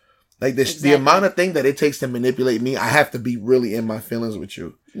 Like the amount of thing that it takes to manipulate me, I have to be really in my feelings with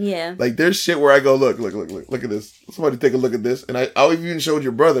you. Yeah. Like there's shit where I go, look at this. Somebody take a look at this. And I'll even showed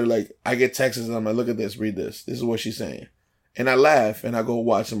your brother, like I get texts and I'm like, look at this, read this. This is what she's saying. And I laugh and I go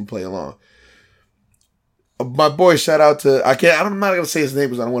watch them play along. My boy, shout out to, I'm not going to say his name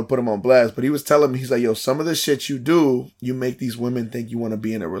because I don't want to put him on blast, but he was telling me, he's like, yo, some of the shit you do, you make these women think you want to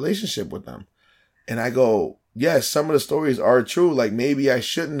be in a relationship with them. And I go, yes, some of the stories are true. Like maybe I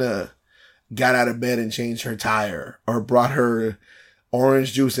shouldn't have got out of bed and changed her tire or brought her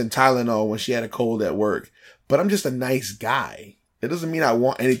orange juice and Tylenol when she had a cold at work. But I'm just a nice guy. It doesn't mean I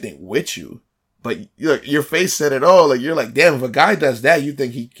want anything with you. But look, your face said it all. Like you're like, damn, if a guy does that, you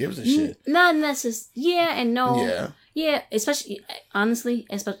think he gives a shit. Not necessarily. Yeah and no. Yeah. Yeah, especially, honestly,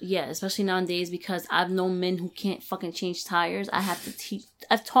 especially nowadays, because I've known men who can't fucking change tires.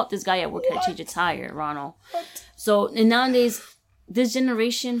 I've taught this guy at work how to change a tire, Ronald. So, and nowadays, this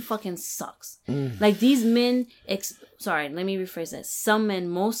generation fucking sucks. Like these men, sorry, let me rephrase that.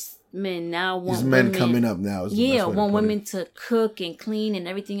 Most men now want these men women, coming up now. Want women to cook and clean and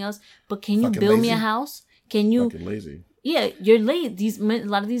everything else. But can you build me a house? Can you? Fucking lazy. Yeah, you're lazy. A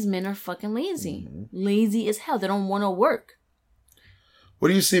lot of these men are fucking lazy. Lazy as hell. They don't want to work. What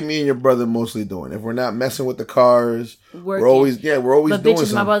do you see me and your brother mostly doing? If we're not messing with the cars, Working. we're always But doing bitches,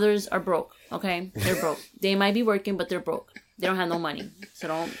 something. my brothers are broke. Okay, they're broke. They might be working, but they're broke. They don't have no money. So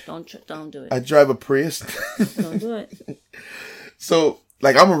don't do it. I drive a Prius. Don't do it. So,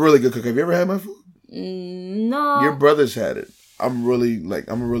 like, I'm a really good cook. Have you ever had my food? No. Your brother's had it. I'm a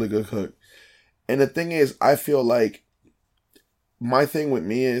really good cook. And the thing is, I feel like my thing with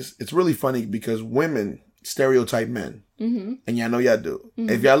me is, it's really funny because women stereotype men. Mm-hmm. And y'all know y'all do. Mm-hmm.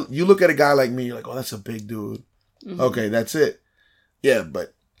 If you look at a guy like me, you're like, oh, that's a big dude. Mm-hmm. Okay, that's it. Yeah,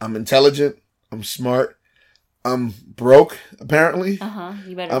 but I'm intelligent. I'm smart. I'm broke, apparently.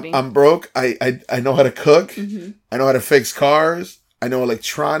 You better be. I'm broke. I know how to cook. Mm-hmm. I know how to fix cars. I know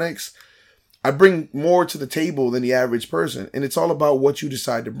electronics. I bring more to the table than the average person. And it's all about what you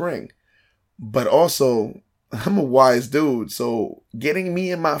decide to bring. But also, I'm a wise dude. So getting me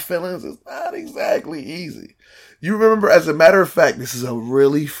in my feelings is not exactly easy. You remember, as a matter of fact, this is a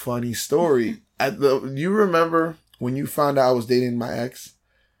really funny story. You remember when you found out I was dating my ex?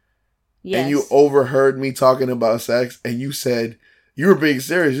 Yes. And you overheard me talking about sex and you said, you were being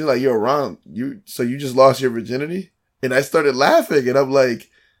serious. You're like, yo, Ron, so you just lost your virginity? And I started laughing and I'm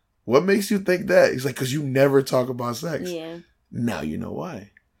like, what makes you think that? He's like, because you never talk about sex. Yeah. Now you know why.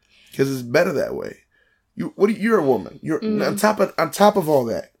 Because it's better that way. You're a woman. You're on top of all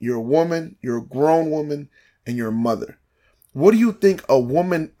that. You're a woman, you're a grown woman, and you're a mother. What do you think a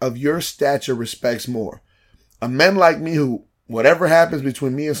woman of your stature respects more? A man like me who, whatever happens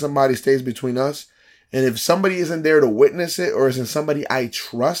between me and somebody stays between us. And if somebody isn't there to witness it or isn't somebody I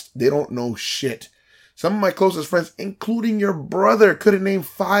trust, they don't know shit. Some of my closest friends, including your brother, couldn't name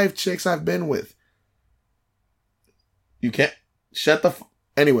 5 chicks I've been with. You can't.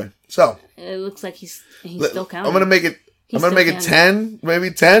 Anyway, so. It looks like he's still counting. I'm going to make it 10,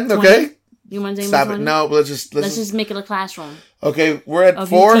 maybe 10, 20? Okay? You want to stop it? No, but let's just make it a classroom. Okay, we're at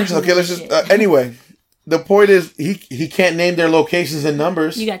 4. Okay, let's just anyway. The point is he can't name their locations and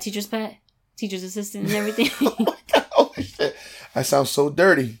numbers. You got teacher's pet, teacher's assistant, and everything. Oh my God, holy shit! I sound so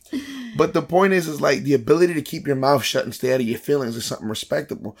dirty. But the point is like the ability to keep your mouth shut and stay out of your feelings is something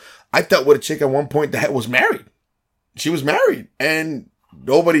respectable. I dealt with a chick at one point that was married. She was married, and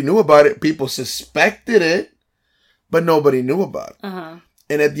nobody knew about it. People suspected it, but nobody knew about it.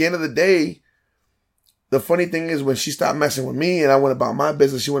 And at the end of the day, the funny thing is when she stopped messing with me and I went about my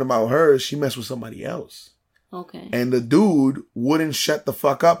business, she went about hers, she messed with somebody else. Okay. And the dude wouldn't shut the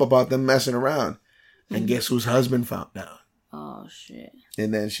fuck up about them messing around. And guess whose husband found out? Oh, shit.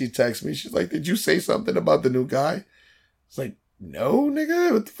 And then she texts me. She's like, did you say something about the new guy? It's like, no,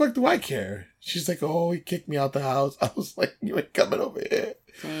 nigga. What the fuck do I care? She's like, oh, he kicked me out the house. I was like, you ain't coming over here.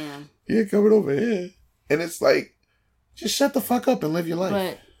 Damn. You ain't coming over here. And it's like, just shut the fuck up and live your life.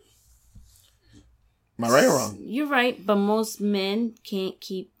 But am I right or wrong? You're right, but most men can't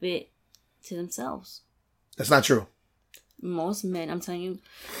keep it to themselves. That's not true. Most men, I'm telling you,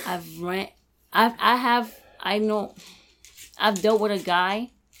 I've dealt with a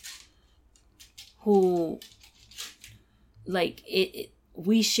guy who like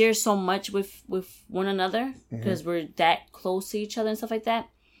we share so much with one another because we're that close to each other and stuff like that.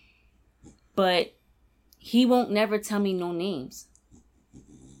 But he won't never tell me no names.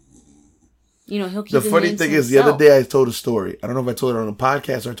 You know, he'll keep the funny thing is, the other day I told a story. I don't know if I told it on a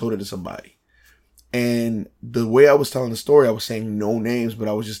podcast or I told it to somebody. And the way I was telling the story, I was saying no names, but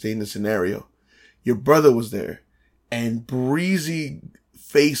I was just stating the scenario. Your brother was there, and Breezy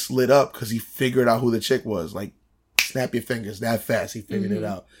face lit up because he figured out who the chick was. Like, snap your fingers that fast. He figured it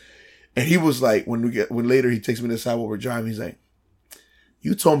out. And he was like, when later he takes me to the side while we're driving, he's like,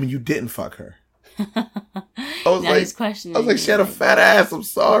 "You told me you didn't fuck her." I was now like, he's questioning. I was like, "She had a fat ass. I'm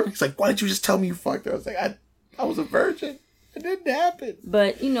sorry." He's like, "Why didn't you just tell me you fucked her?" I was like, I was a virgin. It didn't happen.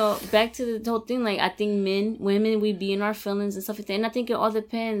 But, you know, back to the whole thing, like, I think women, we be in our feelings and stuff like that. And I think it all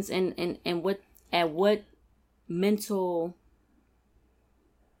depends and what mental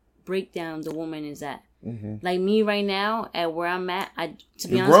breakdown the woman is at. Like me right now, at where I'm at, to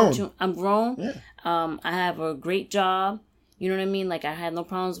be honest with you, I'm grown. Yeah. I have a great job. You know what I mean? Like, I had no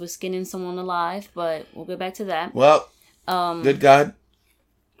problems with skinning someone alive, but we'll get back to that. Well, good God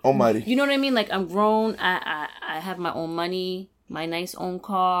Almighty. You know what I mean? Like, I'm grown. I have my own money, my nice own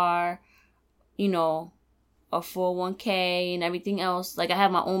car, you know, a 401k and everything else. Like, I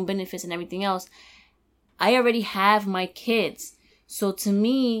have my own benefits and everything else. I already have my kids. So to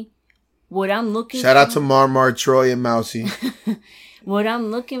me, what I'm looking Shout out to Marmar, Troy, and Mousy. What I'm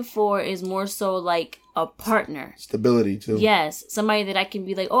looking for is more so like a partner. Stability, too. Yes. Somebody that I can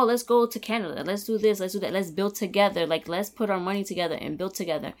be like, oh, let's go to Canada. Let's do this. Let's do that. Let's build together. Like, let's put our money together and build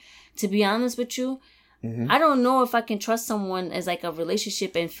together. To be honest with you, I don't know if I can trust someone as like a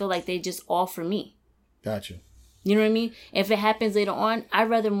relationship and feel like they just all for me. Gotcha. You know what I mean? If it happens later on, I'd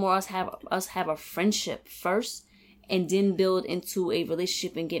rather more us have a friendship first and then build into a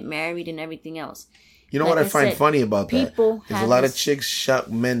relationship and get married and everything else. You know like what I find funny about that? Is a lot of chicks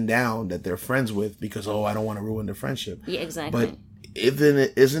shut men down that they're friends with because, oh, I don't want to ruin their friendship. Yeah, exactly. But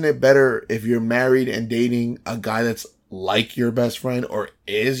isn't it better if you're married and dating a guy that's like your best friend or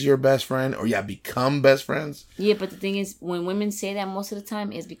is your best friend or become best friends? Yeah, but the thing is, when women say that most of the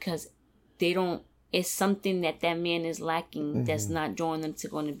time is because they don't, it's something that man is lacking that's not drawing them to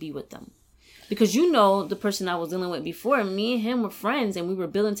going to be with them. Because you know the person I was dealing with before, me and him were friends and we were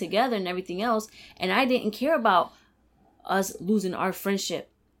building together and everything else. And I didn't care about us losing our friendship.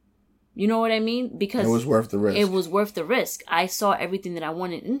 You know what I mean? Because it was worth the risk. It was worth the risk. I saw everything that I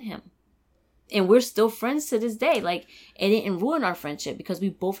wanted in him. And we're still friends to this day. Like, it didn't ruin our friendship because we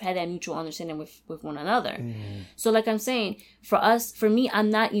both had that mutual understanding with one another. So like I'm saying, for me, I'm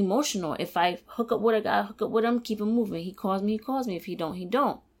not emotional. If I hook up with a guy, hook up with him, keep him moving. He calls me. If he don't, he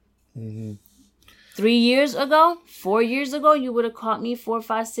don't. 3 years ago, 4 years ago, you would have caught me 4,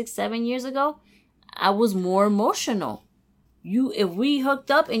 5, 6, 7 years ago. I was more emotional. If we hooked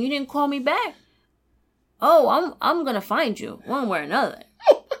up and you didn't call me back, oh, I'm gonna find you one way or another.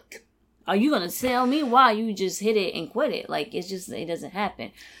 Are you gonna tell me why you just hit it and quit it? Like, it doesn't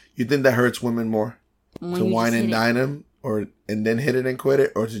happen. You think that hurts women more? To wine and dine them, and then hit it and quit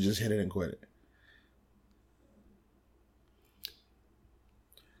it, or to just hit it and quit it?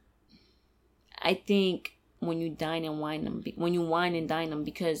 I think when you dine and wine them,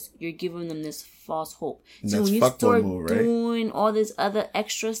 because you're giving them this false hope. So when you start doing all this other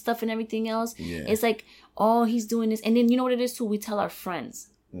extra stuff and everything else, it's like, oh, he's doing this. And then you know what it is too? We tell our friends.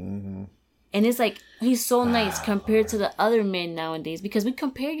 And it's like, he's so nice compared to the other men nowadays because we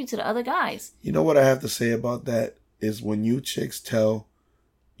compare you to the other guys. You know what I have to say about that is when you chicks tell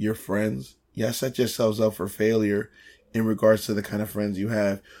your friends, set yourselves up for failure in regards to the kind of friends you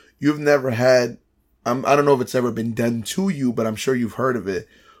have. You've never had, I don't know if it's ever been done to you, but I'm sure you've heard of it,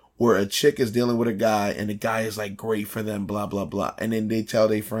 where a chick is dealing with a guy and the guy is like great for them, blah, blah, blah. And then they tell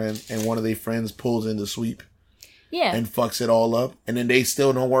their friend and one of their friends pulls in the sweep. Yeah. And fucks it all up. And then they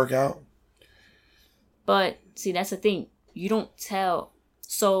still don't work out. But see, that's the thing. You don't tell.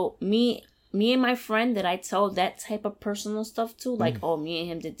 So me and my friend that I tell that type of personal stuff to, like, oh, me and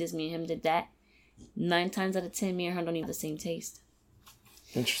him did this, me and him did that. 9 times out of 10, me and her don't even have the same taste.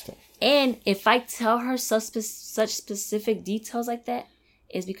 Interesting. And if I tell her such specific details like that,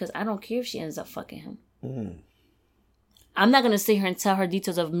 it's because I don't care if she ends up fucking him. I'm not going to sit here and tell her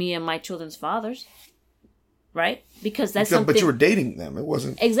details of me and my children's fathers. Right? Because that's something... But you were dating them. It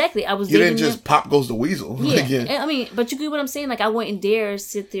wasn't... Exactly. I was dating them. You didn't just pop goes the weasel. Yeah. I mean, but you get what I'm saying? Like, I wouldn't dare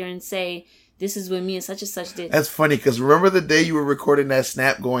sit there and say, this is what me and such did. That's funny because remember the day you were recording that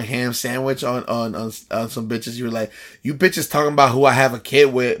snap going ham sandwich on some bitches? You were like, you bitches talking about who I have a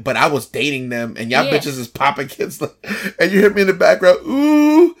kid with, but I was dating them, and y'all bitches is popping kids. And you hit me in the background.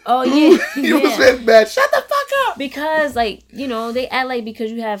 Ooh. Oh yeah. You was saying bad. Shut the fuck up. Because like, you know, they act like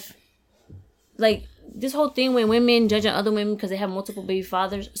because you have like this whole thing when women judging other women because they have multiple baby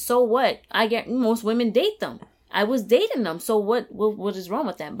fathers. So what? I get most women date them. I was dating them. So what is wrong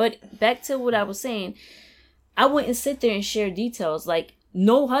with that? But back to what I was saying, I wouldn't sit there and share details. Like,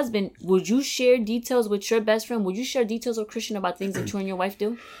 no husband, would you share details with your best friend? Would you share details with Christian about things that you and your wife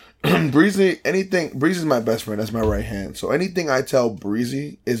do? Breezy's my best friend. That's my right hand. So anything I tell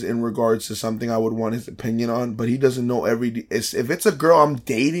Breezy is in regards to something I would want his opinion on, but he doesn't know if it's a girl I'm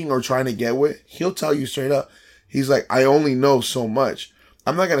dating or trying to get with, he'll tell you straight up. He's like, I only know so much.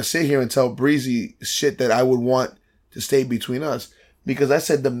 I'm not going to sit here and tell Breezy shit that I would want to stay between us. Because I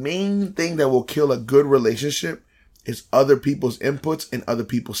said the main thing that will kill a good relationship is other people's inputs and other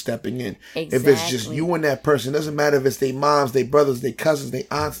people stepping in. Exactly. If it's just you and that person, it doesn't matter if it's their moms, their brothers, their cousins, their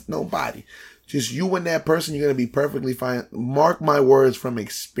aunts, nobody. Just you and that person, you're going to be perfectly fine. Mark my words from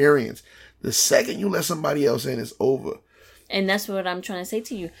experience. The second you let somebody else in, it's over. And that's what I'm trying to say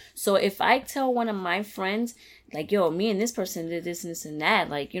to you. So if I tell one of my friends, like, yo, me and this person did this and this and that,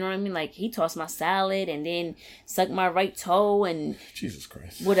 like, you know what I mean? Like, he tossed my salad and then sucked my right toe and Jesus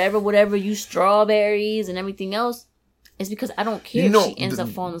Christ, whatever, you strawberries and everything else. It's because I don't care if she ends up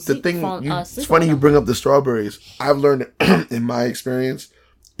falling asleep. It's funny you bring up the strawberries. I've learned in my experience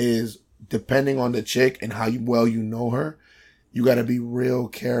is depending on the chick and how well you know her, you got to be real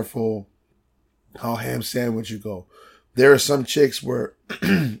careful how ham sandwich you go. There are some chicks where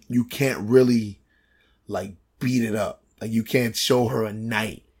you can't really like beat it up. Like you can't show her a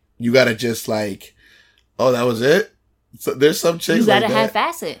night. You got to just like, oh, that was it. So there's some chicks you gotta like that.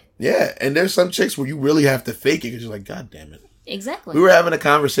 half-ass it. Yeah, and there's some chicks where you really have to fake it because you're like, God damn it. Exactly. We were having a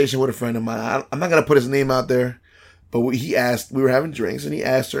conversation with a friend of mine. I'm not gonna put his name out there, but we were having drinks, and he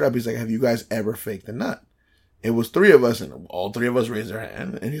asked her up. He's like, "Have you guys ever faked a nut?" It was 3 of us, and all 3 of us raised our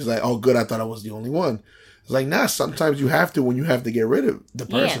hand. And he's like, "Oh, good. I thought I was the only one." It's like, nah. Sometimes you have to when you have to get rid of the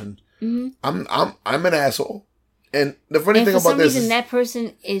person. Yeah. Mm-hmm. I'm an asshole. And the funny thing about this, for some reason, that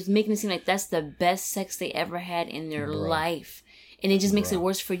person is making it seem like that's the best sex they ever had in their life, and it just makes it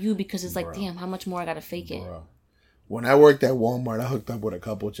worse for you because it's like, damn, how much more I gotta fake it? When I worked at Walmart, I hooked up with a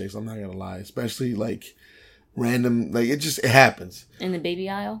couple of chicks. I'm not gonna lie, especially like random, like it happens in the baby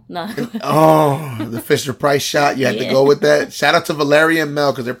aisle. No, oh, the Fisher Price shot. You have to go with that. Shout out to Valeria and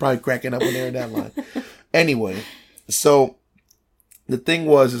Mel because they're probably cracking up when they're in that line. Anyway, so the thing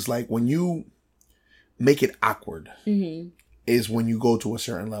is like when you make it awkward is when you go to a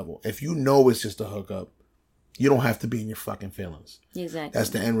certain level. If you know it's just a hookup, you don't have to be in your fucking feelings. Exactly.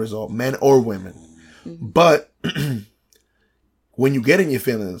 That's the end result, men or women. But when you get in your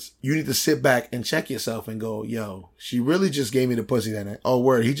feelings, you need to sit back and check yourself and go, yo, she really just gave me the pussy that night. Oh,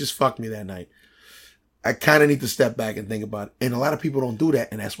 word, he just fucked me that night. I kind of need to step back and think about it. And a lot of people don't do that.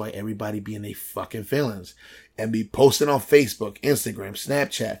 And that's why everybody be in their fucking feelings and be posting on Facebook, Instagram,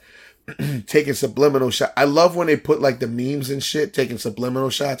 Snapchat, taking subliminal shots. I love when they put like the memes and shit, taking subliminal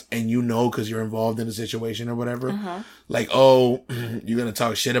shots, and you know because you're involved in the situation or whatever. Like, oh, you're gonna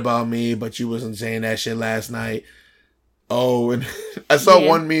talk shit about me, but you wasn't saying that shit last night. Oh, and I saw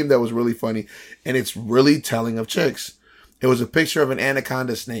one meme that was really funny, and it's really telling of chicks. It was a picture of an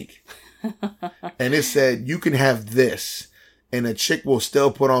anaconda snake, and it said, "You can have this." And a chick will still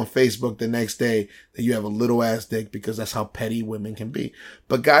put on Facebook the next day that you have a little ass dick because that's how petty women can be.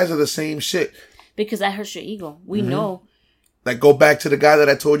 But guys are the same shit. Because that hurts your ego. We know. Like go back to the guy that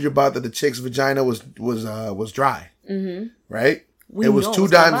I told you about that the chick's vagina was dry. Right? It was 2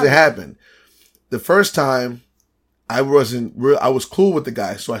 times it happened. The first time I was cool with the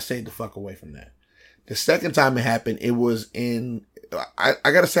guy, so I stayed the fuck away from that. The second time it happened, it was in I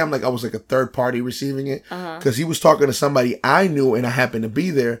gotta say I was like a third party receiving it because he was talking to somebody I knew and I happened to be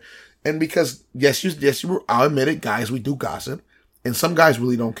there, and because I'll admit it, guys, we do gossip, and some guys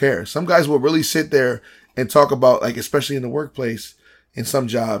really don't care. Some guys will really sit there and talk about, like, especially in the workplace, in some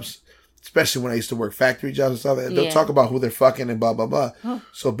jobs, especially when I used to work factory jobs and stuff, they'll talk about who they're fucking and blah blah blah.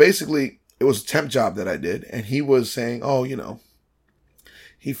 So basically, it was a temp job that I did, and he was saying, oh, you know,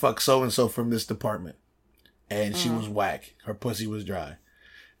 he fucked so and so from this department. And she was whack. Her pussy was dry.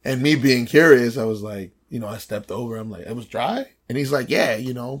 And me being curious, I was like, you know, I stepped over. I'm like, it was dry? And he's like, yeah,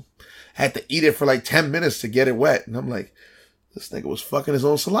 you know, had to eat it for like 10 minutes to get it wet. And I'm like, this nigga was fucking his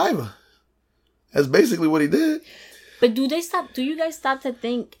own saliva. That's basically what he did. But do you guys stop to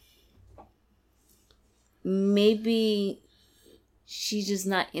think maybe she's just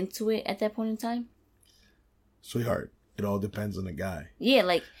not into it at that point in time. Sweetheart, it all depends on the guy. Yeah,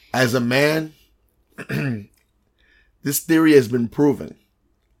 like As a man, this theory has been proven.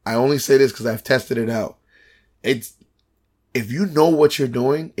 I only say this because I've tested it out. It's if you know what you're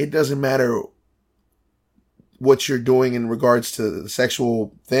doing, it doesn't matter what you're doing in regards to the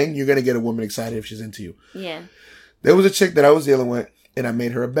sexual thing. You're gonna get a woman excited if she's into you. yeah. There was a chick that I was dealing with, and I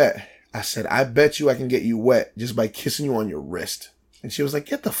made her a bet. I said, I bet you I can get you wet just by kissing you on your wrist. And she was like,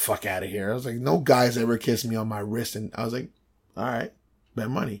 get the fuck out of here. I was like, no guy's ever kissed me on my wrist. And I was like, all right,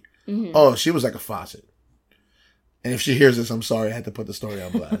 bet money. Mm-hmm. Oh, she was like a faucet. And if she hears this, I'm sorry. I had to put the story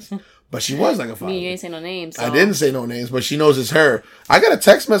on blast. But she was like a faucet. You ain't say no names. So. I didn't say no names, but she knows it's her. I got a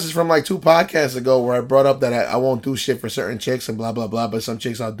text message from like 2 podcasts ago where I brought up that I won't do shit for certain chicks and blah, blah, blah. But some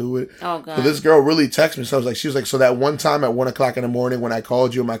chicks I'll do it. Oh, God. So this girl really texted me. So she was like, so that one time at 1 o'clock in the morning when I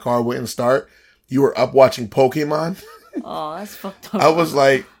called you and my car wouldn't start, you were up watching Pokemon? Oh, that's fucked up. I was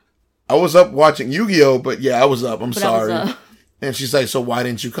like, I was up watching Yu-Gi-Oh! But yeah, I was up. I'm sorry. Up. And she's like, so why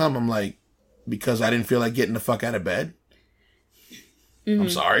didn't you come? I'm like, because I didn't feel like getting the fuck out of bed. Mm-hmm. I'm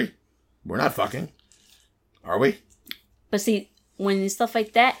sorry. We're not fucking. Are we? But see, when it's stuff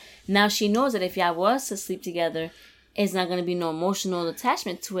like that, now she knows that if y'all was to sleep together, it's not going to be no emotional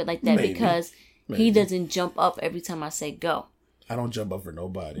attachment to it like that. Maybe. Because he doesn't jump up every time I say go. I don't jump up for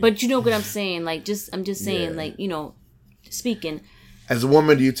nobody. But you know what I'm saying? Like, I'm just saying, Yeah. like, you know, speaking. As a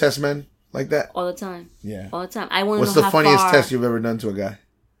woman, do you test men like that? All the time. Yeah. All the time. I want to know What's the how funniest far... test you've ever done to a guy?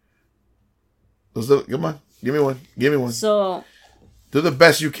 Come on. Give me one. Give me one. So... Do the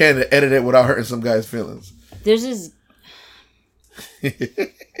best you can to edit it without hurting some guy's feelings. There's this...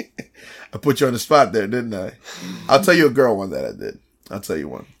 I put you on the spot there, didn't I? I'll tell you a girl one that I did. I'll tell you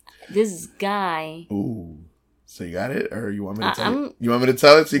one. This guy... Ooh. So you got it? Or you want me to tell I'm- it? You want me to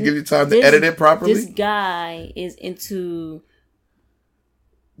tell it so you give you time to edit it properly? This guy is into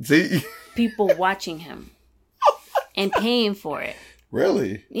See? people watching him and paying for it.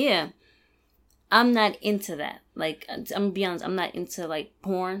 Really? Yeah. I'm not into that. Like, I'm gonna be honest, I'm not into, like,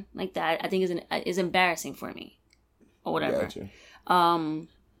 porn like that. I think it's embarrassing for me. Or whatever. Gotcha.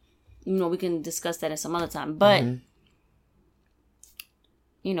 You know, we can discuss that at some other time. But,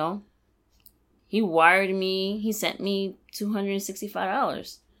 you know, he wired me. He sent me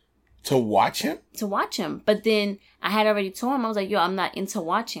 $265 To watch him? to watch him. But then I had already told him, I was like, yo, I'm not into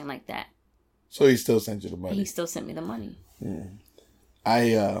watching like that. So he still sent you the money. He still sent me the money.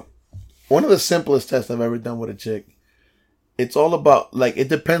 One of the simplest tests I've ever done with a chick. It's all about, like, it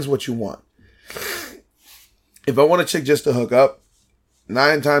depends what you want. If I want a chick just to hook up,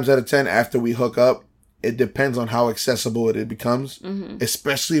 9 times out of 10 after we hook up, it depends on how accessible it becomes,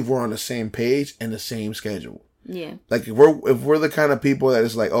 especially if we're on the same page and the same schedule. Yeah. Like if we're the kind of people that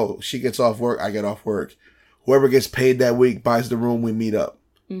is like, oh, she gets off work, I get off work. Whoever gets paid that week buys the room, we meet up.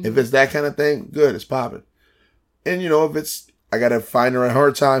 If it's that kind of thing, good, it's popping. And you know, if it's I gotta find her at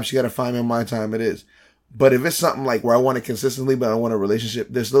her time, she gotta find me on my time, it is. But if it's something like where I want it consistently, but I want a relationship,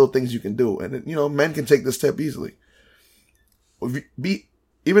 there's little things you can do. And you know, men can take this step easily.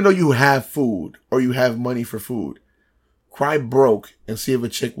 Even though you have food or you have money for food, cry broke and see if a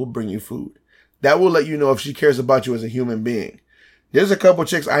chick will bring you food. That will let you know if she cares about you as a human being. There's a couple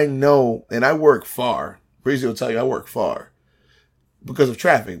chicks I know, and I work far. Breezy will tell you I work far because of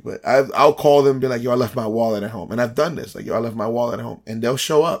traffic. But I'll call them and be like, yo, I left my wallet at home. And I've done this. Like, yo, I left my wallet at home. And they'll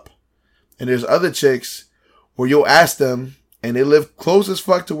show up. And there's other chicks where you'll ask them, and they live close as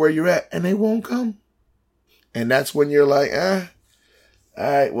fuck to where you're at, and they won't come. And that's when you're like, all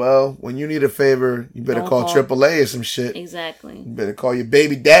right, well, when you need a favor, you better call AAA or some shit. Exactly. You better call your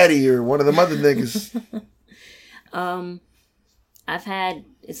baby daddy or one of them other niggas. I've had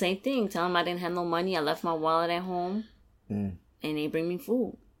the same thing. Tell them I didn't have no money. I left my wallet at home. And they bring me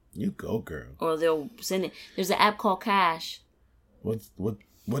food. You go, girl. Or they'll send it. There's an app called Cash. What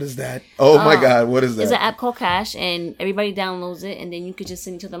is that? Oh my God, what is that? There's an app called Cash, and everybody downloads it, and then you could just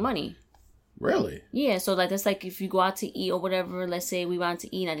send each other money. Really? Yeah, so like that's like if you go out to eat or whatever. Let's say we went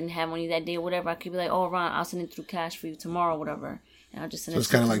to eat and I didn't have money that day or whatever. I could be like, oh, Ron, I'll send it through Cash for you tomorrow or whatever. And I'll just send it. So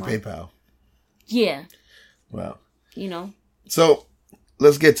it's kind of like PayPal. Yeah. Wow. You know. So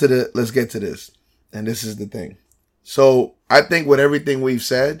let's get to this, and this is the thing. So I think with everything we've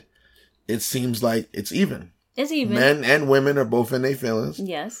said, it seems like it's even. It's even. Men and women are both in their feelings.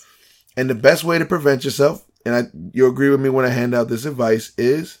 Yes. And the best way to prevent yourself, and you agree with me when I hand out this advice,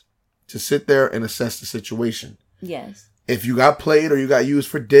 is to sit there and assess the situation. Yes. If you got played or you got used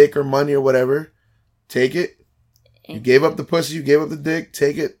for dick or money or whatever, take it. You gave up the pussy, you gave up the dick,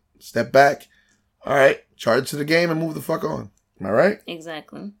 take it, step back. All right, charge to the game and move the fuck on. Am I right?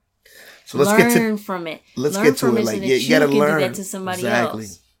 Exactly. So let's learn from it. Let's learn get to from it. So Like, that you gotta can learn. do that to somebody Exactly.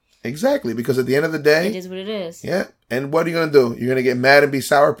 else. Exactly. Because at the end of the day, It is what it is. yeah. And what are you gonna do? You're gonna get mad and be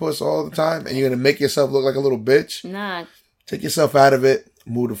sourpuss all the time, and you're gonna make yourself look like a little bitch. Nah. Take yourself out of it.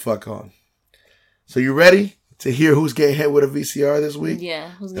 Move the fuck on. So you ready to hear who's getting hit with a VCR this week?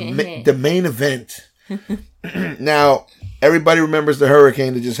 Yeah. Who's getting hit? The main event. Now, everybody remembers the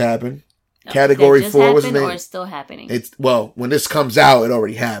hurricane that just happened. Category 4 was named. Or it's still happening? It's when this comes out, it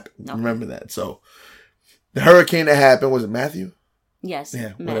already happened. Okay. Remember that. So the hurricane that happened, was it Matthew? Yes.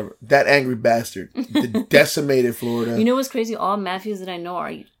 Yeah, Matt. whatever. That angry bastard that decimated Florida. You know what's crazy? All Matthews that I know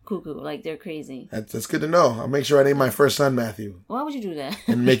are cuckoo. Like, they're crazy. That's good to know. I'll make sure I name my first son Matthew Why would you do that?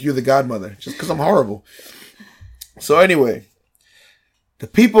 and make you the godmother just because I'm horrible. So anyway, the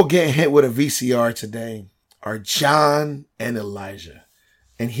people getting hit with a VCR today are John and Elijah.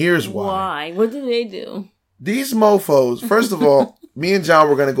 And here's why. Why? What do they do? These mofos, first of all, me and John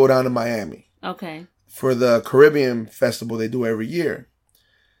were going to go down to Miami Okay. for the Caribbean festival they do every year.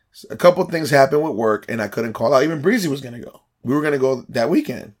 So a couple things happened with work, and I couldn't call out. Even Breezy was going to go. We were going to go that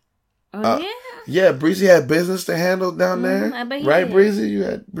weekend. Oh, yeah. Yeah, Breezy had business to handle down there. I bet he right, did. Breezy? You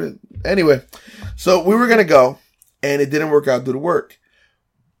had anyway. So we were going to go, and it didn't work out due to work.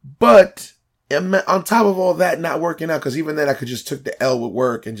 But on top of all that not working out, because even then I could just took the L with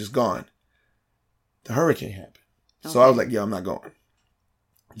work and just gone. The hurricane happened. So I was like, yo, I'm not going.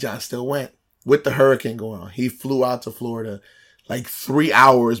 John still went with the hurricane going on. He flew out to Florida like 3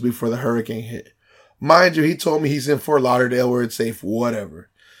 hours before the hurricane hit. Mind you, he told me he's in Fort Lauderdale where it's safe, whatever.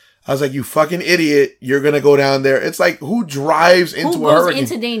 I was like, you fucking idiot. You're going to go down there. It's like, who drives into Who a goes hurricane?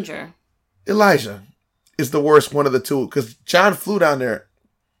 into danger? Elijah is the worst one of the two. Because John flew down there.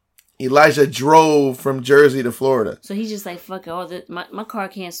 Elijah drove from Jersey to Florida. So he's just like, fuck it. My car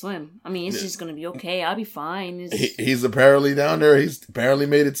can't swim. I mean, it's just going to be okay. I'll be fine. He's apparently down there. He's apparently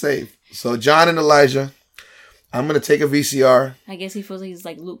made it safe. So John and Elijah, I'm going to take a VCR. I guess he feels like he's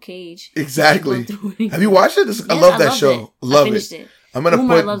like Luke Cage. Exactly. Have you watched it? I love that show. Love it. I'm going to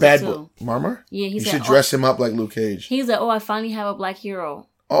put Bad Boy. Marmar? Yeah, you should dress him up like Luke Cage. He's like, I finally have a black hero.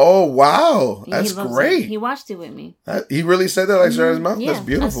 Oh, wow. That's great. It. He watched it with me. He really said that like straight out of his mouth? Yeah, that's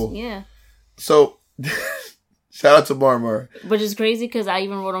beautiful. Yeah. So, shout out to Marmar. But it's crazy because I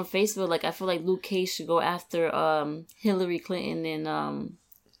even wrote on Facebook, like, I feel like Luke Cage should go after Hillary Clinton and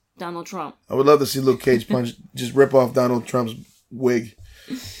Donald Trump. I would love to see Luke Cage just rip off Donald Trump's wig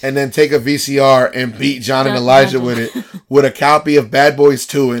and then take a VCR and beat John and Elijah with it, with a copy of Bad Boys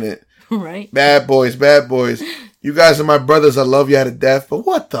 2 in it. Right. Bad Boys, Bad Boys. You guys are my brothers. I love you to death. But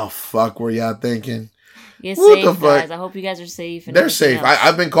what the fuck were y'all thinking? You're safe, guys. I hope you guys are safe. They're safe.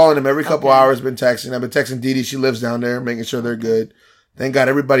 I've been calling them every couple hours, been texting. I've been texting Dee Dee. She lives down there, making sure they're good. Thank God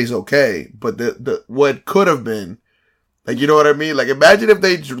everybody's okay. But the what could have been, like, you know what I mean? Like, imagine if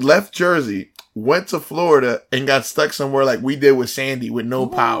they left Jersey, went to Florida, and got stuck somewhere like we did with Sandy with no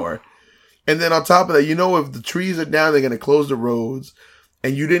power. And then on top of that, if the trees are down, they're going to close the roads.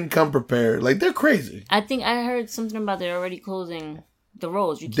 And you didn't come prepared. Like, they're crazy. I think I heard something about they're already closing the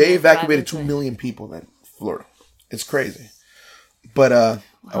roads. They evacuated 2 million people in Florida. It's crazy. But I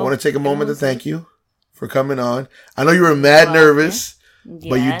want to take a moment to thank you for coming on. I know you were mad nervous,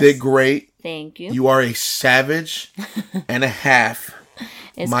 but you did great. Thank you. You are a savage and a half.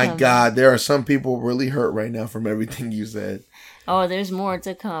 My God, there are some people really hurt right now from everything you said. Oh, there's more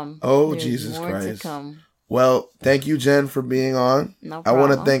to come. Oh, Jesus Christ. Well, thank you, Jen, for being on. No problem. I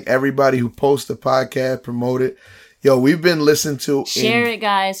want to thank everybody who posts the podcast, promote it. Yo, we've been listened to. Share it,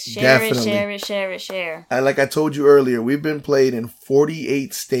 guys. Share it. And like I told you earlier, we've been played in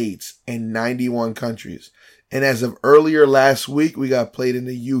 48 states and 91 countries. And as of earlier last week, we got played in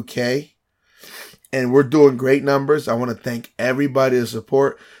the UK. And we're doing great numbers. I want to thank everybody to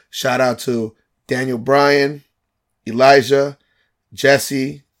support. Shout out to Daniel Bryan, Elijah,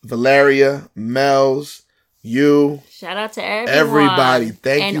 Jesse, Valeria, Mel's, you. Shout out to everyone. Everybody.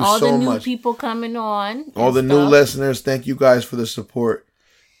 Thank you so much. And all the new people coming on. All the new listeners. Thank you guys for the support.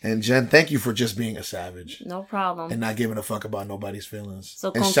 And Jen, thank you for just being a savage. No problem. And not giving a fuck about nobody's feelings.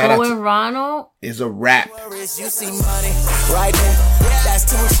 So Coco and Ronald is a wrap. You see money right there. That's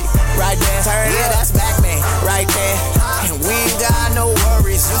Tucci right there. Yeah, that's Batman right there. And we ain't got no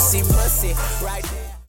worries. You see pussy right there.